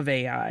potential of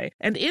AI,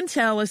 and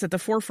Intel is at the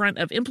forefront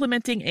of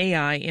implementing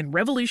AI in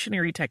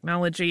revolutionary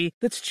technology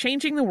that's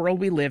changing the world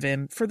we live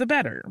in for the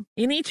better.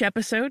 In each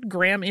episode,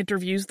 Graham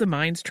interviews the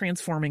minds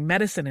transforming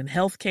medicine and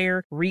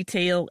healthcare,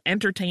 retail,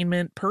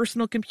 entertainment,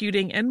 personal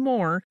computing, and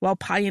more, while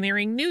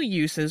pioneering new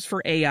uses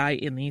for AI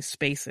in these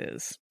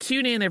spaces.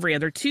 Tune in every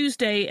other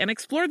Tuesday and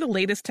explore the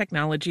latest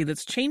technology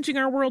that's changing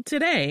our world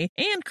today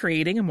and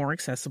creating a more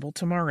accessible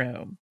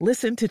tomorrow.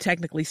 Listen to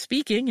Technically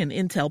Speaking, an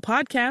Intel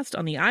podcast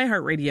on the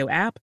iHeartRadio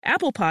app,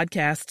 Apple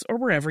Podcasts, or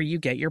wherever you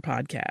get your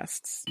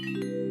podcasts.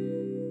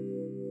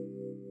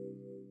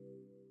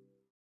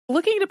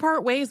 Looking to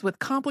part ways with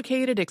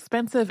complicated,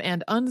 expensive,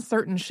 and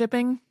uncertain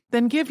shipping?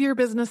 Then give your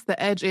business the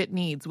edge it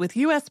needs with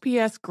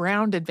USPS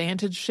Ground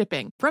Advantage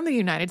shipping from the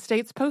United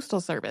States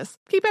Postal Service.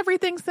 Keep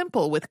everything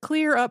simple with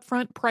clear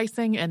upfront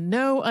pricing and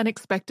no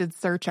unexpected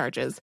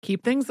surcharges.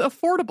 Keep things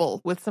affordable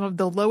with some of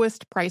the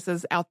lowest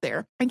prices out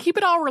there. And keep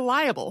it all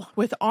reliable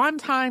with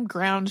on-time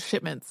ground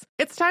shipments.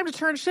 It's time to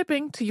turn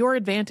shipping to your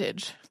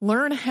advantage.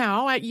 Learn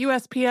how at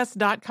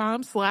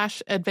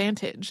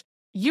USPS.com/advantage.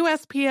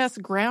 USPS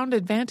Ground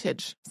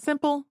Advantage.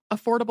 Simple,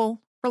 affordable,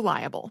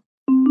 reliable.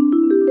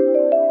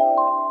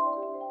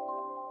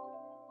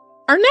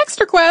 Our next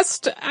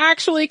request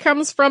actually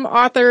comes from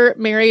author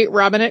Mary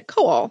Robinette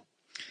Kowal.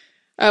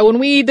 When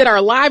we did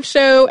our live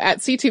show at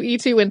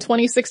C2E2 in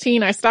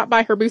 2016, I stopped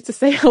by her booth to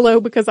say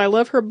hello because I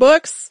love her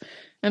books,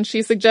 and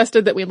she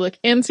suggested that we look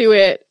into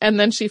it. And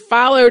then she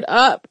followed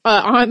up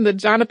on the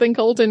Jonathan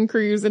Coulton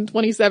cruise in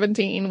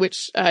 2017,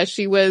 which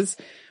she was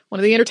one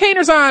of the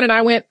entertainers on, and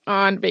I went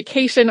on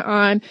vacation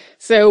on.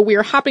 So we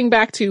are hopping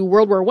back to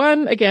World War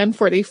I again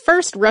for the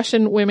 1st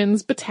Russian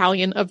Women's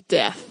Battalion of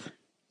Death.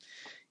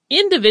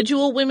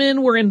 Individual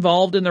women were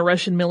involved in the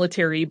Russian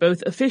military,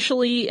 both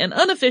officially and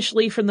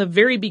unofficially, from the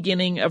very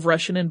beginning of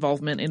Russian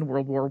involvement in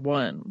World War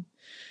I.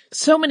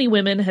 So many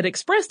women had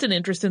expressed an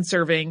interest in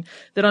serving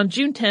that on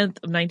June 10th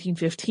of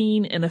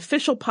 1915, an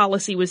official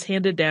policy was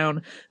handed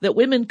down that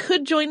women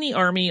could join the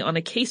army on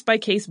a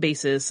case-by-case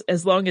basis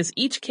as long as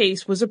each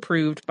case was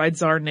approved by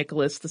Tsar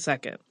Nicholas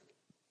II.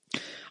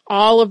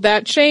 All of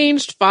that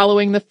changed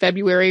following the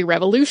February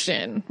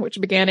Revolution,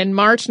 which began in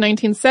March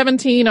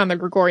 1917 on the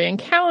Gregorian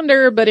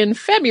calendar, but in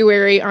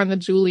February on the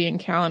Julian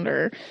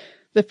calendar.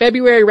 The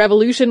February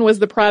Revolution was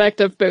the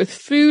product of both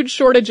food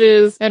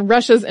shortages and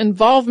Russia's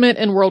involvement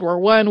in World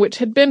War I, which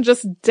had been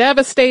just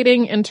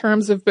devastating in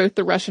terms of both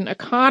the Russian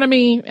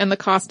economy and the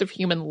cost of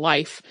human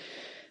life.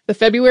 The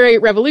February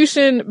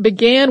Revolution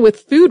began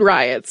with food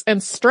riots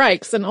and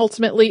strikes and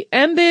ultimately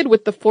ended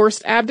with the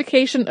forced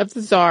abdication of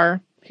the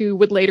Tsar, who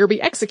would later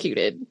be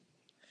executed.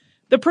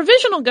 The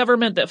provisional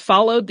government that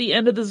followed the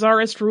end of the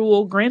Tsarist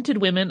rule granted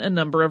women a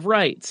number of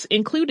rights,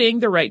 including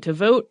the right to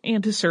vote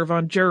and to serve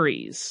on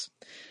juries.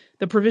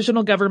 The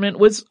provisional government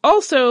was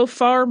also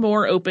far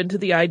more open to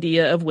the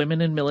idea of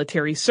women in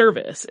military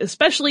service,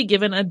 especially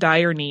given a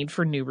dire need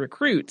for new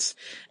recruits,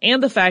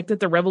 and the fact that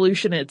the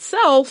revolution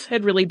itself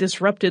had really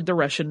disrupted the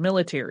Russian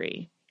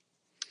military.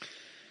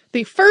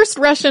 The first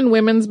Russian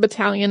Women's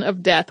Battalion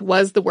of Death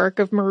was the work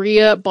of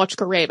Maria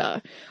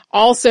Bochkareva,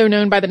 also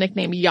known by the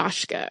nickname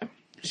Yashka.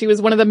 She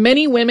was one of the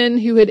many women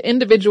who had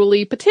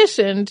individually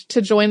petitioned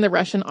to join the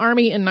Russian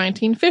army in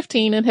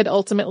 1915 and had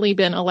ultimately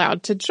been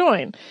allowed to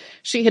join.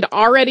 She had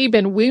already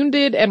been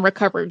wounded and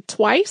recovered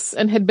twice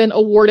and had been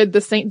awarded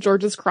the St.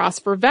 George's Cross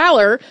for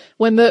Valor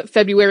when the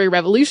February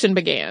Revolution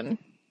began.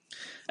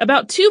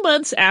 About 2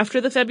 months after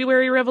the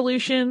February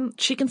Revolution,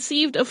 she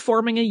conceived of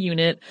forming a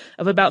unit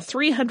of about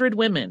 300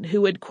 women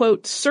who would,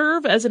 quote,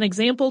 serve as an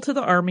example to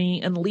the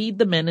army and lead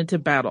the men into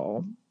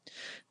battle.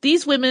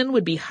 These women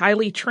would be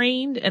highly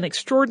trained and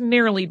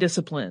extraordinarily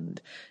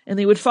disciplined, and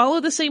they would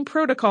follow the same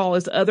protocol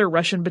as other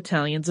Russian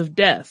battalions of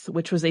death,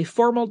 which was a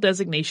formal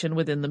designation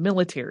within the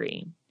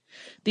military.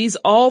 These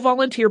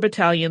all-volunteer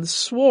battalions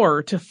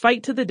swore to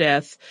fight to the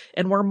death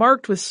and were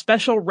marked with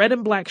special red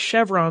and black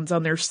chevrons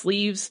on their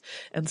sleeves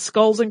and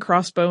skulls and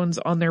crossbones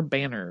on their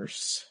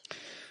banners.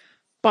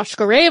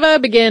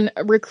 Bochkareva began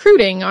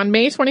recruiting on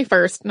May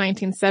 21st,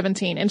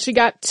 1917, and she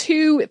got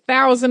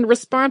 2,000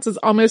 responses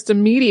almost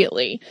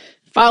immediately.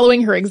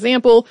 Following her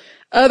example,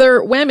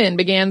 other women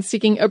began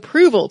seeking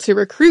approval to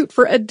recruit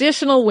for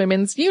additional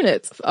women's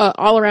units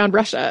all around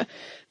Russia.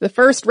 The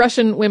first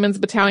Russian Women's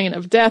Battalion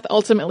of Death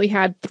ultimately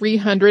had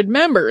 300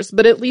 members,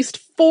 but at least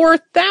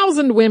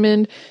 4,000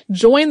 women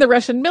joined the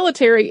Russian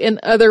military in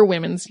other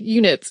women's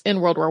units in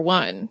World War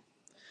I.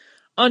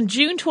 On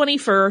June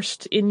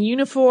 21st, in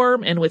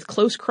uniform and with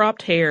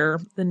close-cropped hair,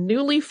 the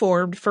newly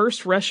formed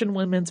 1st Russian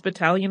Women's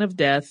Battalion of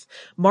Death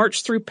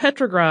marched through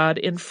Petrograd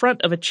in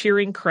front of a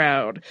cheering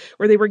crowd,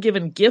 where they were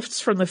given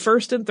gifts from the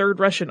 1st and 3rd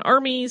Russian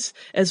armies,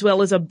 as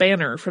well as a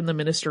banner from the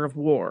Minister of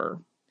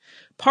War.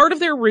 Part of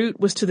their route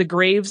was to the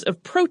graves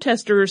of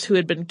protesters who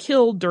had been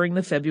killed during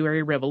the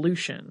February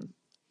Revolution.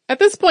 At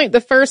this point,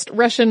 the 1st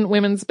Russian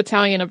Women's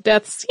Battalion of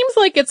Death seems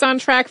like it's on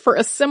track for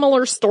a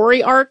similar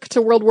story arc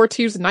to World War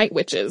II's Night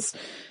Witches.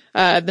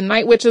 The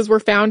Night Witches were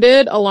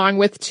founded, along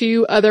with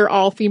 2 other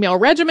all-female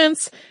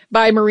regiments,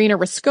 by Marina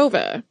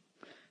Ryskova.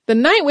 The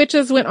Night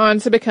Witches went on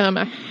to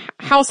become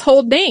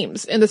household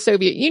names in the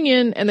Soviet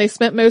Union, and they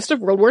spent most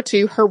of World War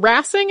II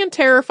harassing and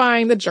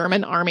terrifying the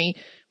German army.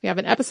 We have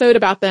an episode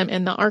about them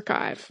in the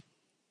archive.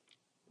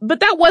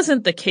 But that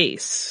wasn't the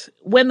case.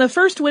 When the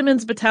 1st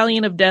Women's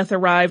Battalion of Death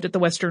arrived at the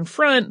Western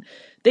Front,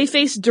 they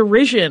faced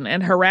derision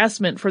and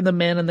harassment from the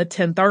men in the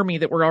 10th Army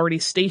that were already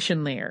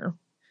stationed there.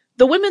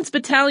 The Women's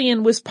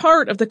Battalion was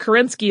part of the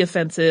Kerensky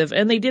Offensive,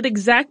 and they did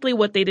exactly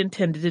what they'd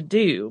intended to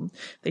do.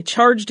 They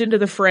charged into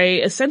the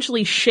fray,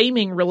 essentially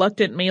shaming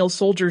reluctant male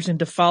soldiers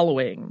into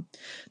following.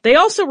 They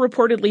also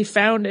reportedly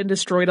found and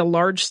destroyed a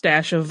large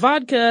stash of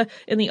vodka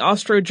in the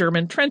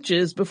Austro-German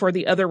trenches before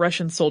the other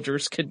Russian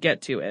soldiers could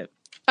get to it.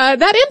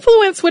 That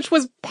influence, which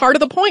was part of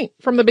the point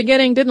from the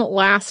beginning, didn't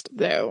last,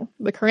 though.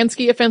 The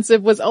Kerensky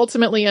Offensive was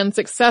ultimately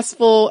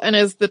unsuccessful, and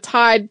as the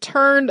tide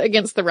turned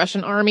against the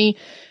Russian army,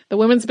 the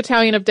Women's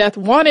Battalion of Death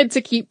wanted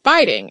to keep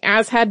fighting,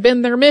 as had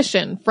been their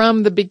mission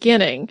from the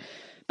beginning.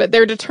 But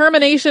their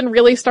determination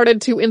really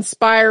started to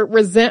inspire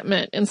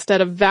resentment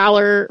instead of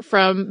valor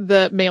from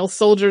the male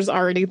soldiers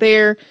already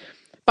there.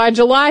 By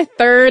July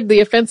 3rd, the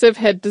offensive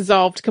had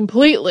dissolved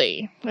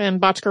completely, and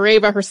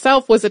Bochkareva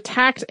herself was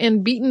attacked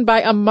and beaten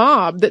by a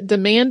mob that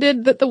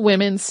demanded that the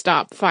women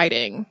stop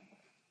fighting.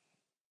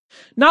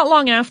 Not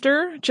long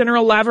after,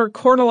 General Lavr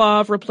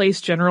Kornilov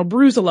replaced General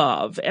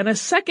Brusilov, and a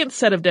second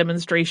set of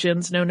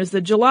demonstrations known as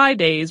the July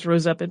Days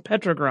rose up in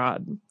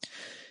Petrograd.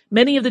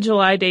 Many of the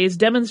July Days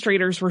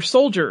demonstrators were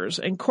soldiers,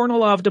 and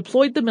Kornilov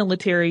deployed the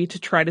military to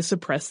try to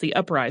suppress the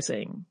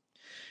uprising.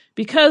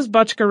 Because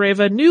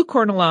Bochkareva knew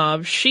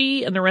Kornilov,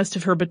 she and the rest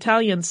of her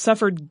battalion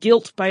suffered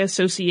guilt by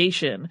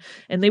association,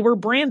 and they were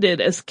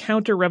branded as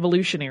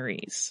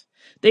counter-revolutionaries.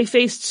 They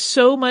faced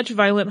so much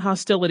violent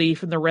hostility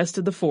from the rest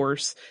of the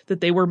force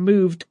that they were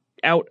moved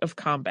out of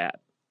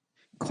combat.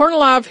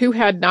 Kornilov, who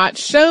had not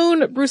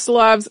shown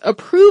Brusilov's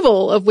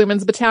approval of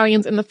women's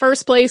battalions in the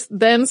first place,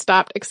 then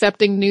stopped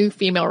accepting new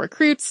female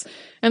recruits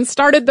and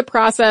started the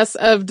process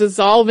of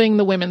dissolving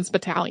the women's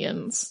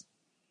battalions.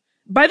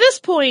 By this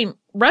point,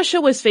 Russia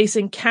was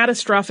facing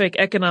catastrophic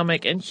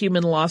economic and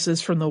human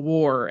losses from the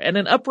war and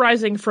an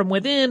uprising from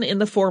within in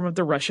the form of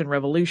the Russian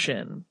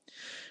Revolution.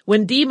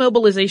 When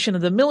demobilization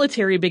of the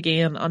military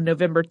began on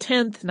November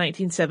 10th,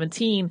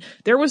 1917,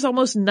 there was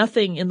almost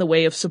nothing in the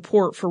way of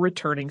support for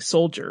returning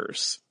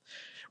soldiers.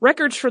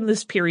 Records from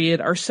this period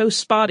are so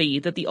spotty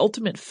that the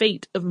ultimate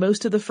fate of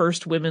most of the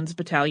 1st Women's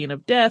Battalion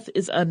of Death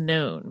is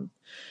unknown.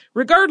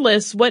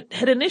 Regardless, what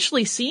had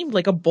initially seemed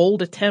like a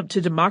bold attempt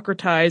to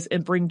democratize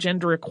and bring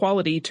gender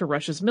equality to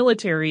Russia's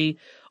military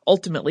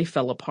ultimately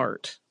fell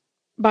apart.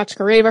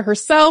 Botchkareva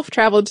herself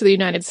traveled to the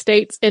United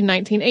States in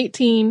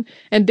 1918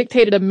 and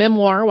dictated a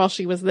memoir while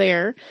she was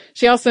there.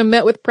 She also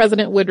met with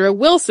President Woodrow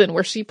Wilson,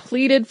 where she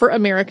pleaded for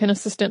American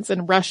assistance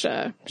in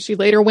Russia. She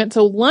later went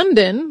to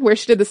London, where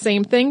she did the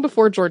same thing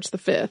before George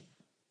V.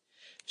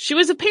 She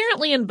was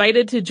apparently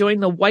invited to join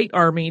the White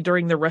Army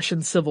during the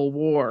Russian Civil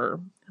War.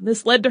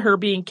 This led to her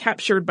being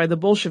captured by the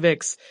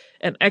Bolsheviks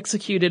and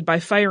executed by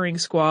firing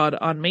squad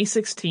on May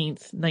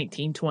 16th,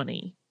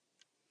 1920.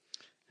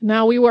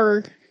 Now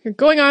we're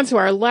going on to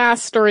our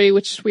last story,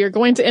 which we are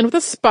going to end with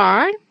a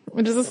spy,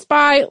 which is a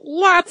spy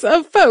lots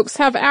of folks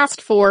have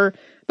asked for,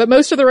 but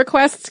most of the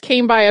requests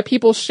came via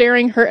people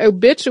sharing her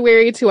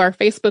obituary to our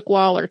Facebook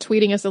wall or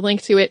tweeting us a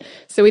link to it,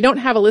 so we don't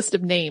have a list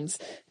of names.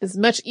 It's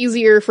much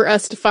easier for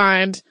us to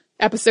find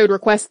episode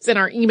requests in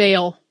our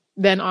email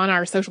than on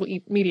our social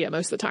media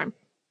most of the time.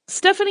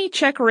 Stephanie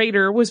Czech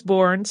Rader was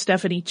born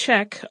Stephanie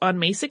Czech on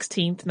May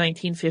 16,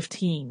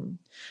 1915.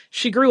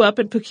 She grew up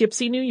in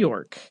Poughkeepsie, New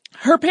York.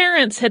 Her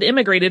parents had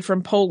immigrated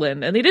from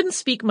Poland, and they didn't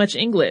speak much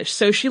English,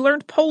 so she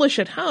learned Polish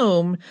at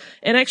home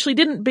and actually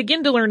didn't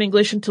begin to learn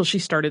English until she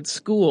started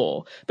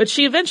school, but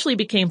she eventually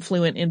became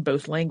fluent in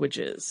both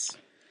languages.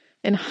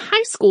 In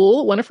high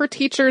school, one of her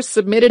teachers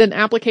submitted an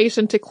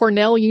application to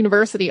Cornell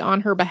University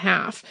on her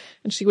behalf,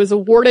 and she was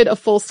awarded a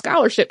full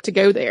scholarship to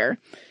go there.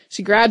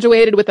 She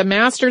graduated with a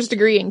master's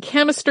degree in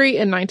chemistry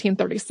in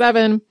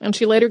 1937, and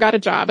she later got a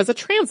job as a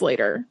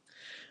translator.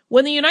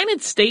 When the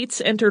United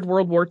States entered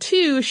World War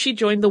II, she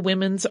joined the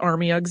Women's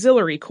Army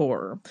Auxiliary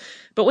Corps.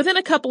 But within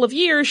a couple of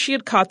years, she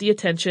had caught the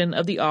attention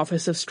of the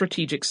Office of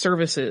Strategic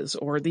Services,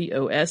 or the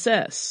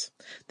OSS.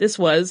 This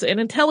was an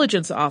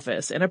intelligence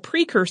office and a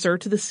precursor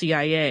to the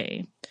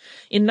CIA.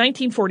 In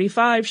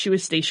 1945, she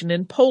was stationed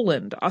in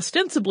Poland,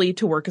 ostensibly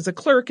to work as a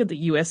clerk at the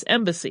U.S.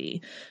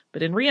 Embassy,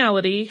 but in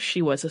reality,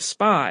 she was a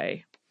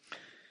spy.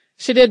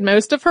 She did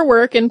most of her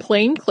work in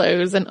plain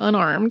clothes and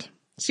unarmed.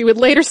 She would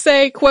later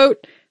say,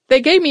 quote,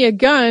 "They gave me a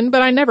gun,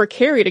 but I never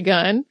carried a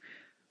gun.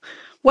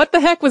 What the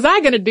heck was I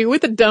going to do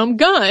with a dumb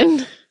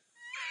gun?"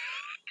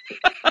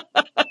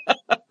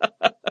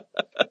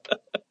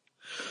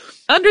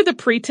 Under the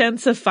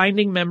pretense of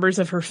finding members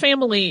of her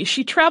family,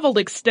 she traveled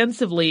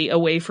extensively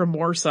away from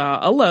Warsaw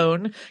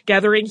alone,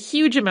 gathering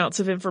huge amounts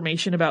of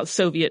information about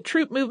Soviet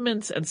troop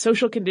movements and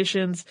social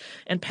conditions,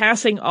 and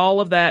passing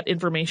all of that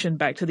information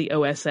back to the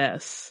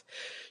OSS.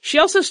 She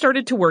also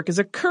started to work as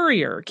a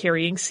courier,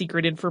 carrying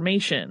secret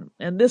information,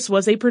 and this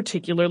was a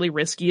particularly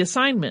risky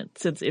assignment,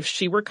 since if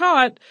she were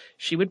caught,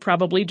 she would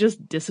probably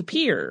just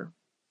disappear.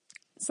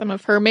 Some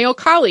of her male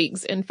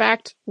colleagues, in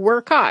fact,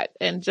 were caught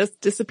and just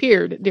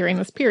disappeared during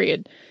this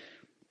period.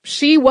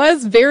 She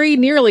was very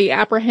nearly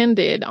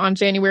apprehended on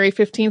January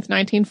 15th,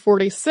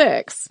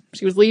 1946.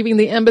 She was leaving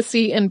the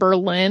embassy in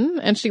Berlin,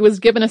 and she was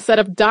given a set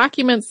of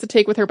documents to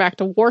take with her back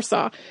to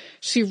Warsaw.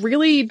 She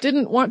really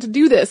didn't want to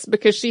do this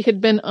because she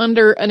had been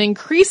under an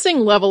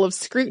increasing level of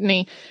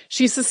scrutiny.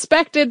 She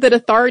suspected that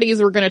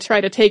authorities were going to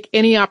try to take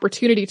any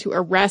opportunity to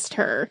arrest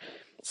her.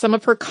 Some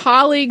of her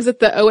colleagues at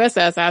the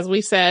OSS, as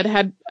we said,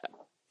 had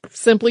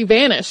simply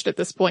vanished at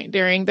this point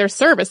during their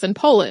service in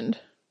Poland.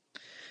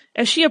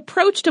 As she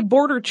approached a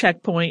border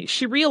checkpoint,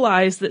 she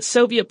realized that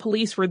Soviet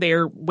police were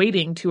there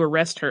waiting to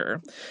arrest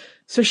her.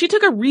 So she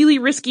took a really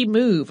risky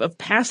move of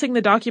passing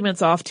the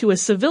documents off to a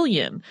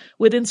civilian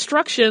with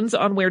instructions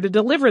on where to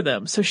deliver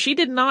them. So she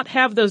did not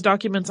have those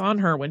documents on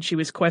her when she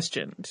was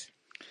questioned.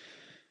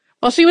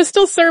 While she was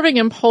still serving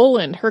in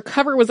Poland, her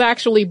cover was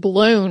actually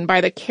blown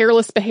by the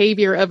careless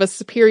behavior of a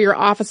superior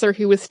officer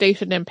who was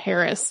stationed in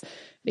Paris.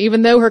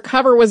 Even though her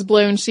cover was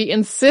blown, she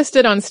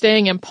insisted on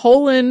staying in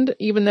Poland,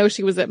 even though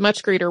she was at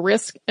much greater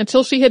risk,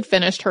 until she had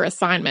finished her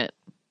assignment.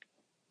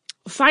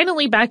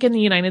 Finally, back in the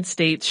United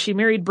States, she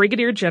married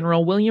Brigadier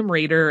General William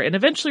Rader and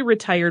eventually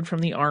retired from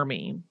the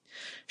Army.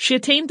 She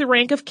attained the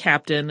rank of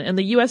captain, and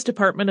the U.S.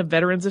 Department of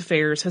Veterans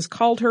Affairs has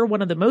called her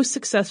one of the most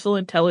successful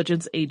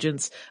intelligence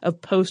agents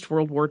of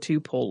post-World War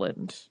II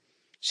Poland.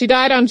 She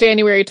died on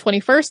January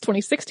 21st,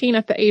 2016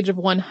 at the age of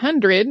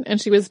 100, and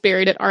she was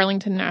buried at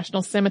Arlington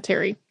National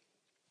Cemetery.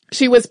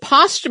 She was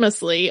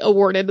posthumously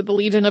awarded the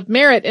Legion of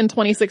Merit in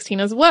 2016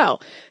 as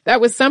well. That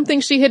was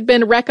something she had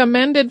been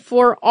recommended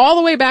for all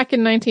the way back in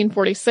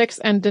 1946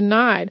 and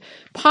denied,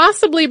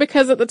 possibly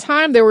because at the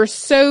time there were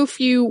so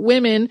few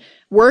women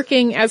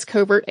working as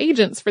covert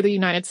agents for the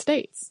United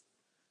States.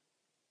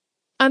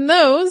 And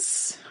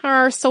those are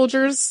our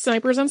soldiers,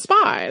 snipers, and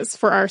spies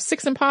for our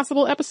 6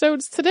 Impossible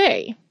episodes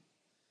today.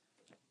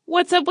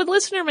 What's up with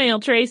listener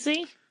mail,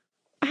 Tracy?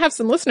 I have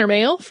some listener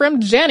mail from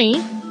Jenny.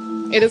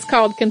 It is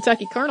called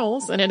Kentucky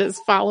Colonels, and it is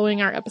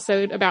following our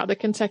episode about the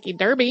Kentucky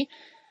Derby.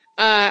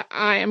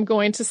 I am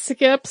going to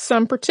skip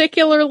some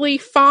particularly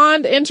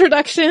fond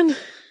introduction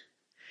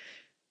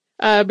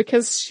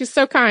because she's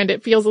so kind.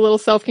 It feels a little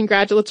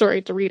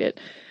self-congratulatory to read it.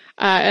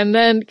 And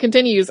then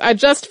continues, I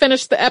just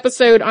finished the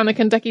episode on the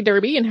Kentucky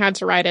Derby and had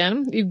to write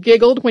in. You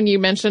giggled when you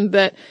mentioned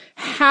that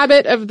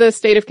habit of the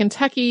state of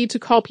Kentucky to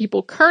call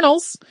people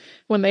colonels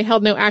when they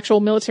held no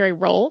actual military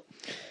role.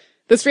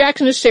 This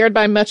reaction is shared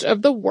by much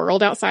of the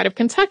world outside of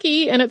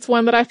Kentucky, and it's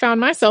one that I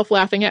found myself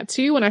laughing at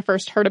too when I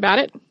first heard about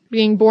it.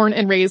 Being born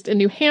and raised in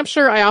New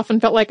Hampshire, I often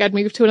felt like I'd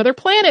moved to another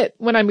planet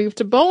when I moved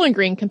to Bowling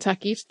Green,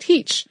 Kentucky to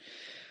teach.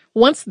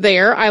 Once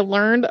there, I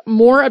learned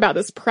more about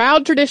this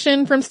proud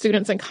tradition from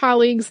students and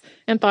colleagues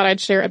and thought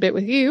I'd share a bit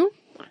with you.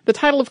 The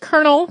title of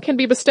colonel can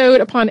be bestowed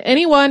upon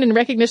anyone in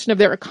recognition of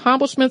their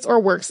accomplishments or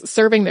works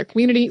serving their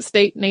community,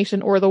 state,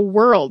 nation, or the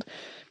world.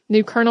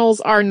 New colonels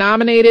are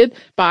nominated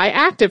by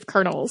active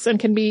colonels and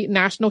can be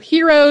national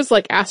heroes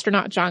like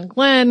astronaut John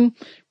Glenn,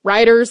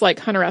 writers like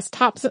Hunter S.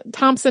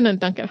 Thompson and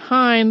Duncan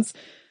Hines,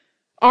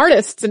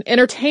 artists and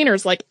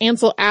entertainers like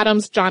Ansel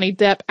Adams, Johnny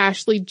Depp,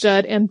 Ashley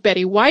Judd, and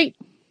Betty White.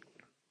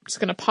 I'm just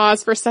going to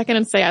pause for a second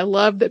and say I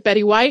love that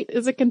Betty White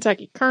is a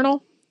Kentucky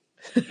colonel.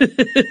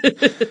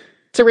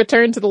 To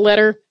return to the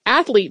letter,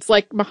 athletes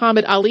like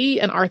Muhammad Ali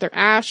and Arthur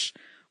Ashe,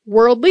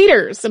 world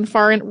leaders and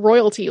foreign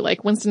royalty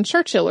like Winston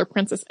Churchill or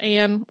Princess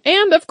Anne,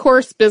 and of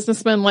course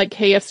businessmen like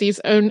KFC's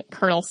own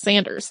Colonel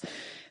Sanders.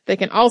 They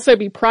can also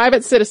be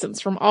private citizens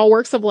from all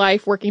walks of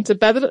life working to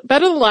better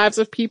the lives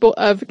of people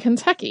of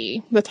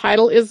Kentucky. The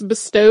title is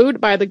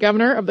bestowed by the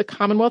governor of the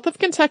Commonwealth of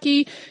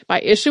Kentucky by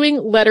issuing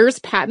letters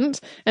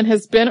patent and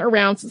has been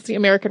around since the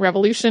American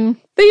Revolution.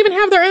 They even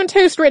have their own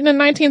toast written in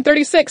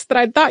 1936 that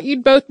I thought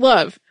you'd both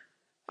love.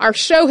 Our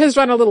show has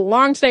run a little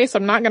long today, so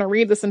I'm not going to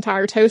read this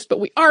entire toast, but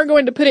we are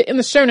going to put it in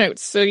the show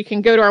notes so you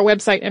can go to our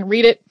website and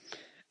read it.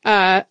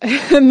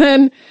 And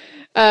then,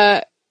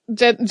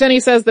 Jenny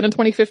says that in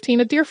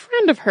 2015, a dear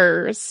friend of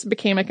hers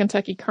became a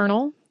Kentucky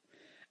colonel,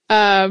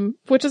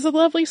 which is a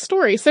lovely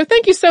story. So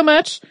thank you so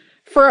much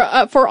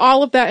for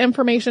all of that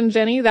information,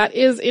 Jenny. That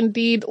is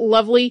indeed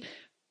lovely.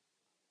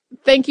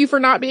 Thank you for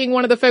not being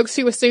one of the folks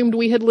who assumed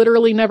we had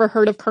literally never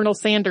heard of Colonel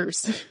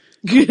Sanders.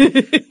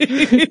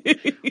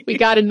 We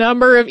got a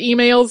number of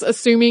emails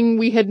assuming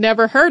we had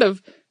never heard of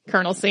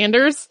Colonel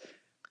Sanders,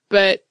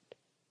 but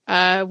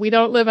we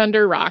don't live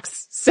under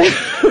rocks. So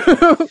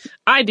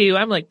I do.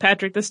 I'm like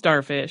Patrick the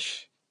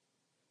Starfish.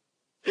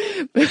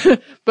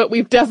 But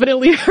we've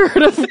definitely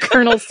heard of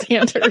Colonel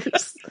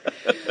Sanders.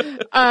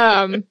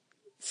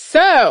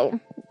 So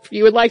if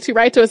you would like to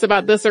write to us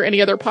about this or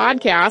any other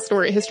podcast,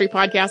 or at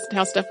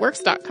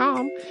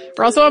historypodcast@howstuffworks.com.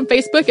 We're also on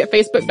Facebook at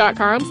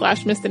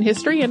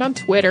facebook.com/missedinhistory and on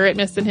Twitter at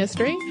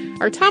missedinhistory.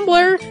 Our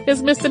Tumblr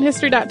is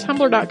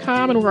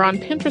missedinhistory.tumblr.com, and we're on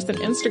Pinterest and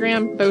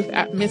Instagram, both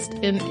at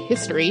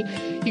missedinhistory.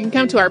 You can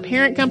come to our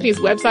parent company's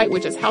website,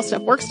 which is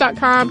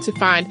howstuffworks.com, to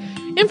find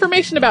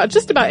information about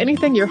just about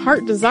anything your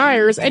heart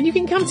desires. And you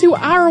can come to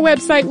our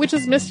website, which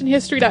is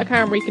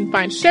missedinhistory.com, where you can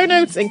find show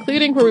notes,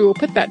 including where we will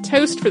put that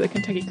toast for the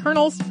Kentucky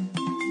Colonels,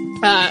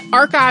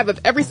 archive of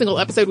every single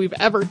episode we've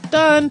ever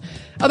done,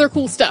 other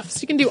cool stuff.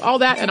 So you can do all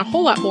that and a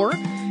whole lot more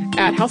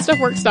at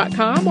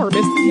howstuffworks.com or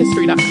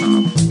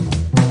missedinhistory.com.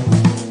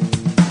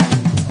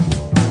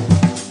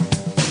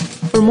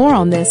 For more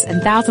on this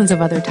and thousands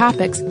of other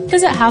topics,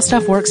 visit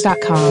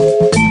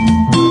howstuffworks.com.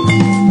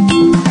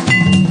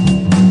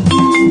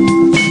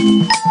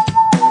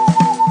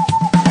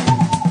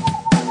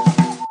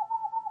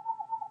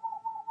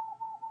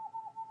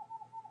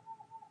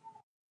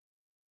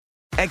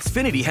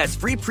 Xfinity has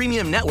free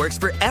premium networks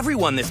for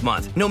everyone this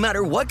month, no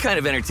matter what kind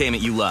of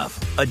entertainment you love.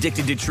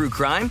 Addicted to true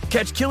crime?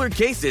 Catch killer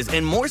cases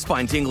and more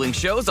spine-tingling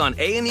shows on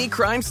A&E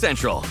Crime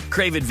Central.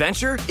 Crave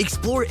adventure?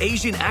 Explore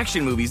Asian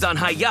action movies on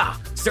Hi-Ya.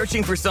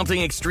 Searching for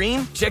something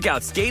extreme? Check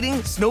out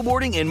skating,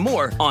 snowboarding, and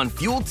more on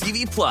Fuel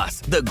TV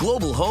Plus, the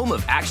global home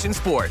of action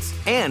sports.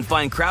 And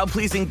find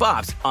crowd-pleasing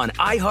bops on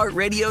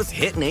iHeartRadio's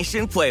Hit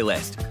Nation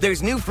playlist.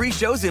 There's new free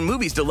shows and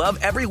movies to love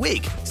every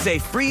week. Say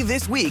free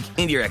this week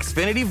in your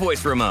Xfinity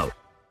voice remote.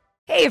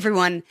 Hey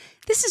everyone,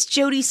 this is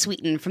Jody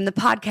Sweeten from the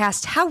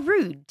podcast How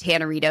Rude,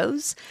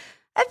 Tanneritos.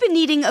 I've been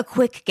needing a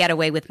quick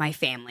getaway with my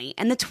family,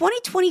 and the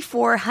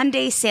 2024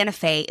 Hyundai Santa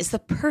Fe is the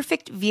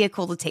perfect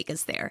vehicle to take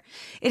us there.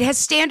 It has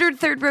standard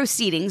third-row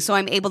seating, so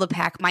I'm able to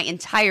pack my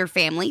entire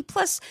family,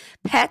 plus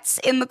pets,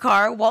 in the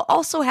car, while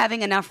also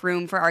having enough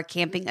room for our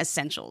camping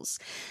essentials.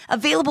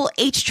 Available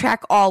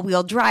H-Track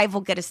all-wheel drive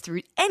will get us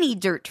through any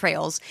dirt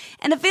trails,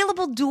 and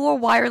available dual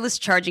wireless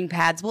charging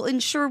pads will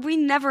ensure we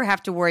never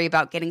have to worry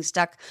about getting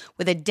stuck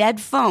with a dead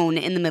phone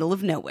in the middle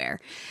of nowhere.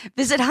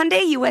 Visit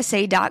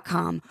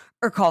HyundaiUSA.com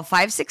or call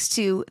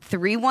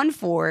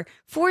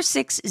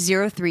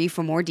 562-314-4603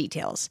 for more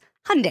details.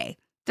 Hyundai,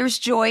 There's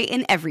joy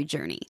in every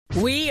journey.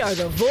 We are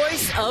the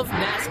voice of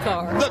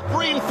NASCAR. The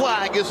green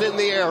flag is in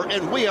the air,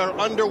 and we are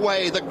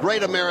underway. The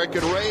Great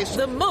American Race.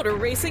 The Motor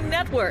Racing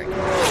Network.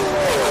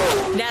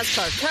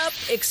 NASCAR Cup,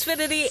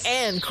 Xfinity,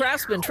 and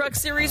Craftsman Truck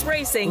Series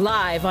Racing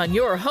live on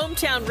your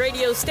hometown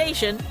radio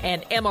station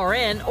and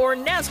MRN or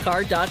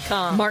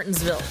NASCAR.com.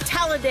 Martinsville,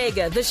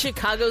 Talladega, the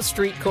Chicago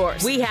Street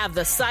Course. We have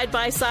the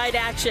side-by-side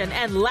action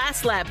and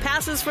last lap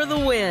passes for the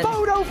win.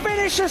 Photo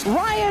finishes.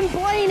 Ryan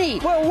Blaney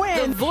will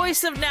win. The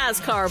voice of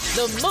NASCAR,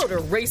 the Motor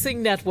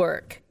Racing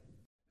Network.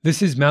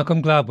 This is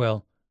Malcolm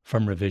Gladwell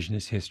from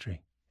Revisionist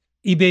History.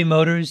 eBay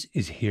Motors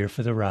is here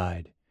for the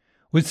ride.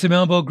 With some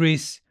elbow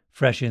grease,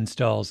 fresh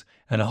installs,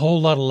 and a whole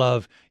lot of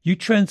love, you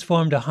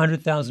transformed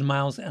 100,000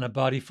 miles and a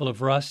body full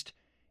of rust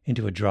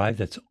into a drive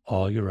that's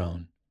all your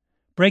own.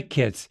 Brake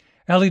kits,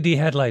 LED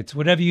headlights,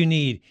 whatever you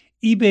need,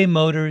 eBay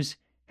Motors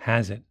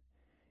has it.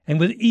 And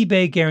with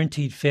eBay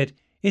Guaranteed Fit,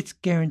 it's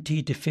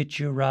guaranteed to fit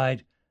your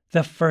ride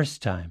the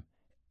first time,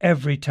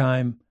 every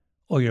time,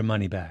 or your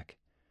money back.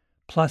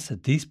 Plus,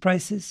 at these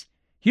prices,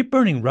 you're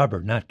burning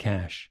rubber, not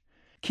cash.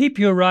 Keep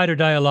your ride or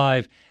die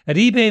alive at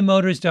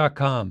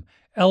ebaymotors.com.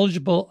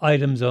 Eligible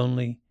items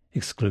only.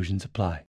 Exclusions apply.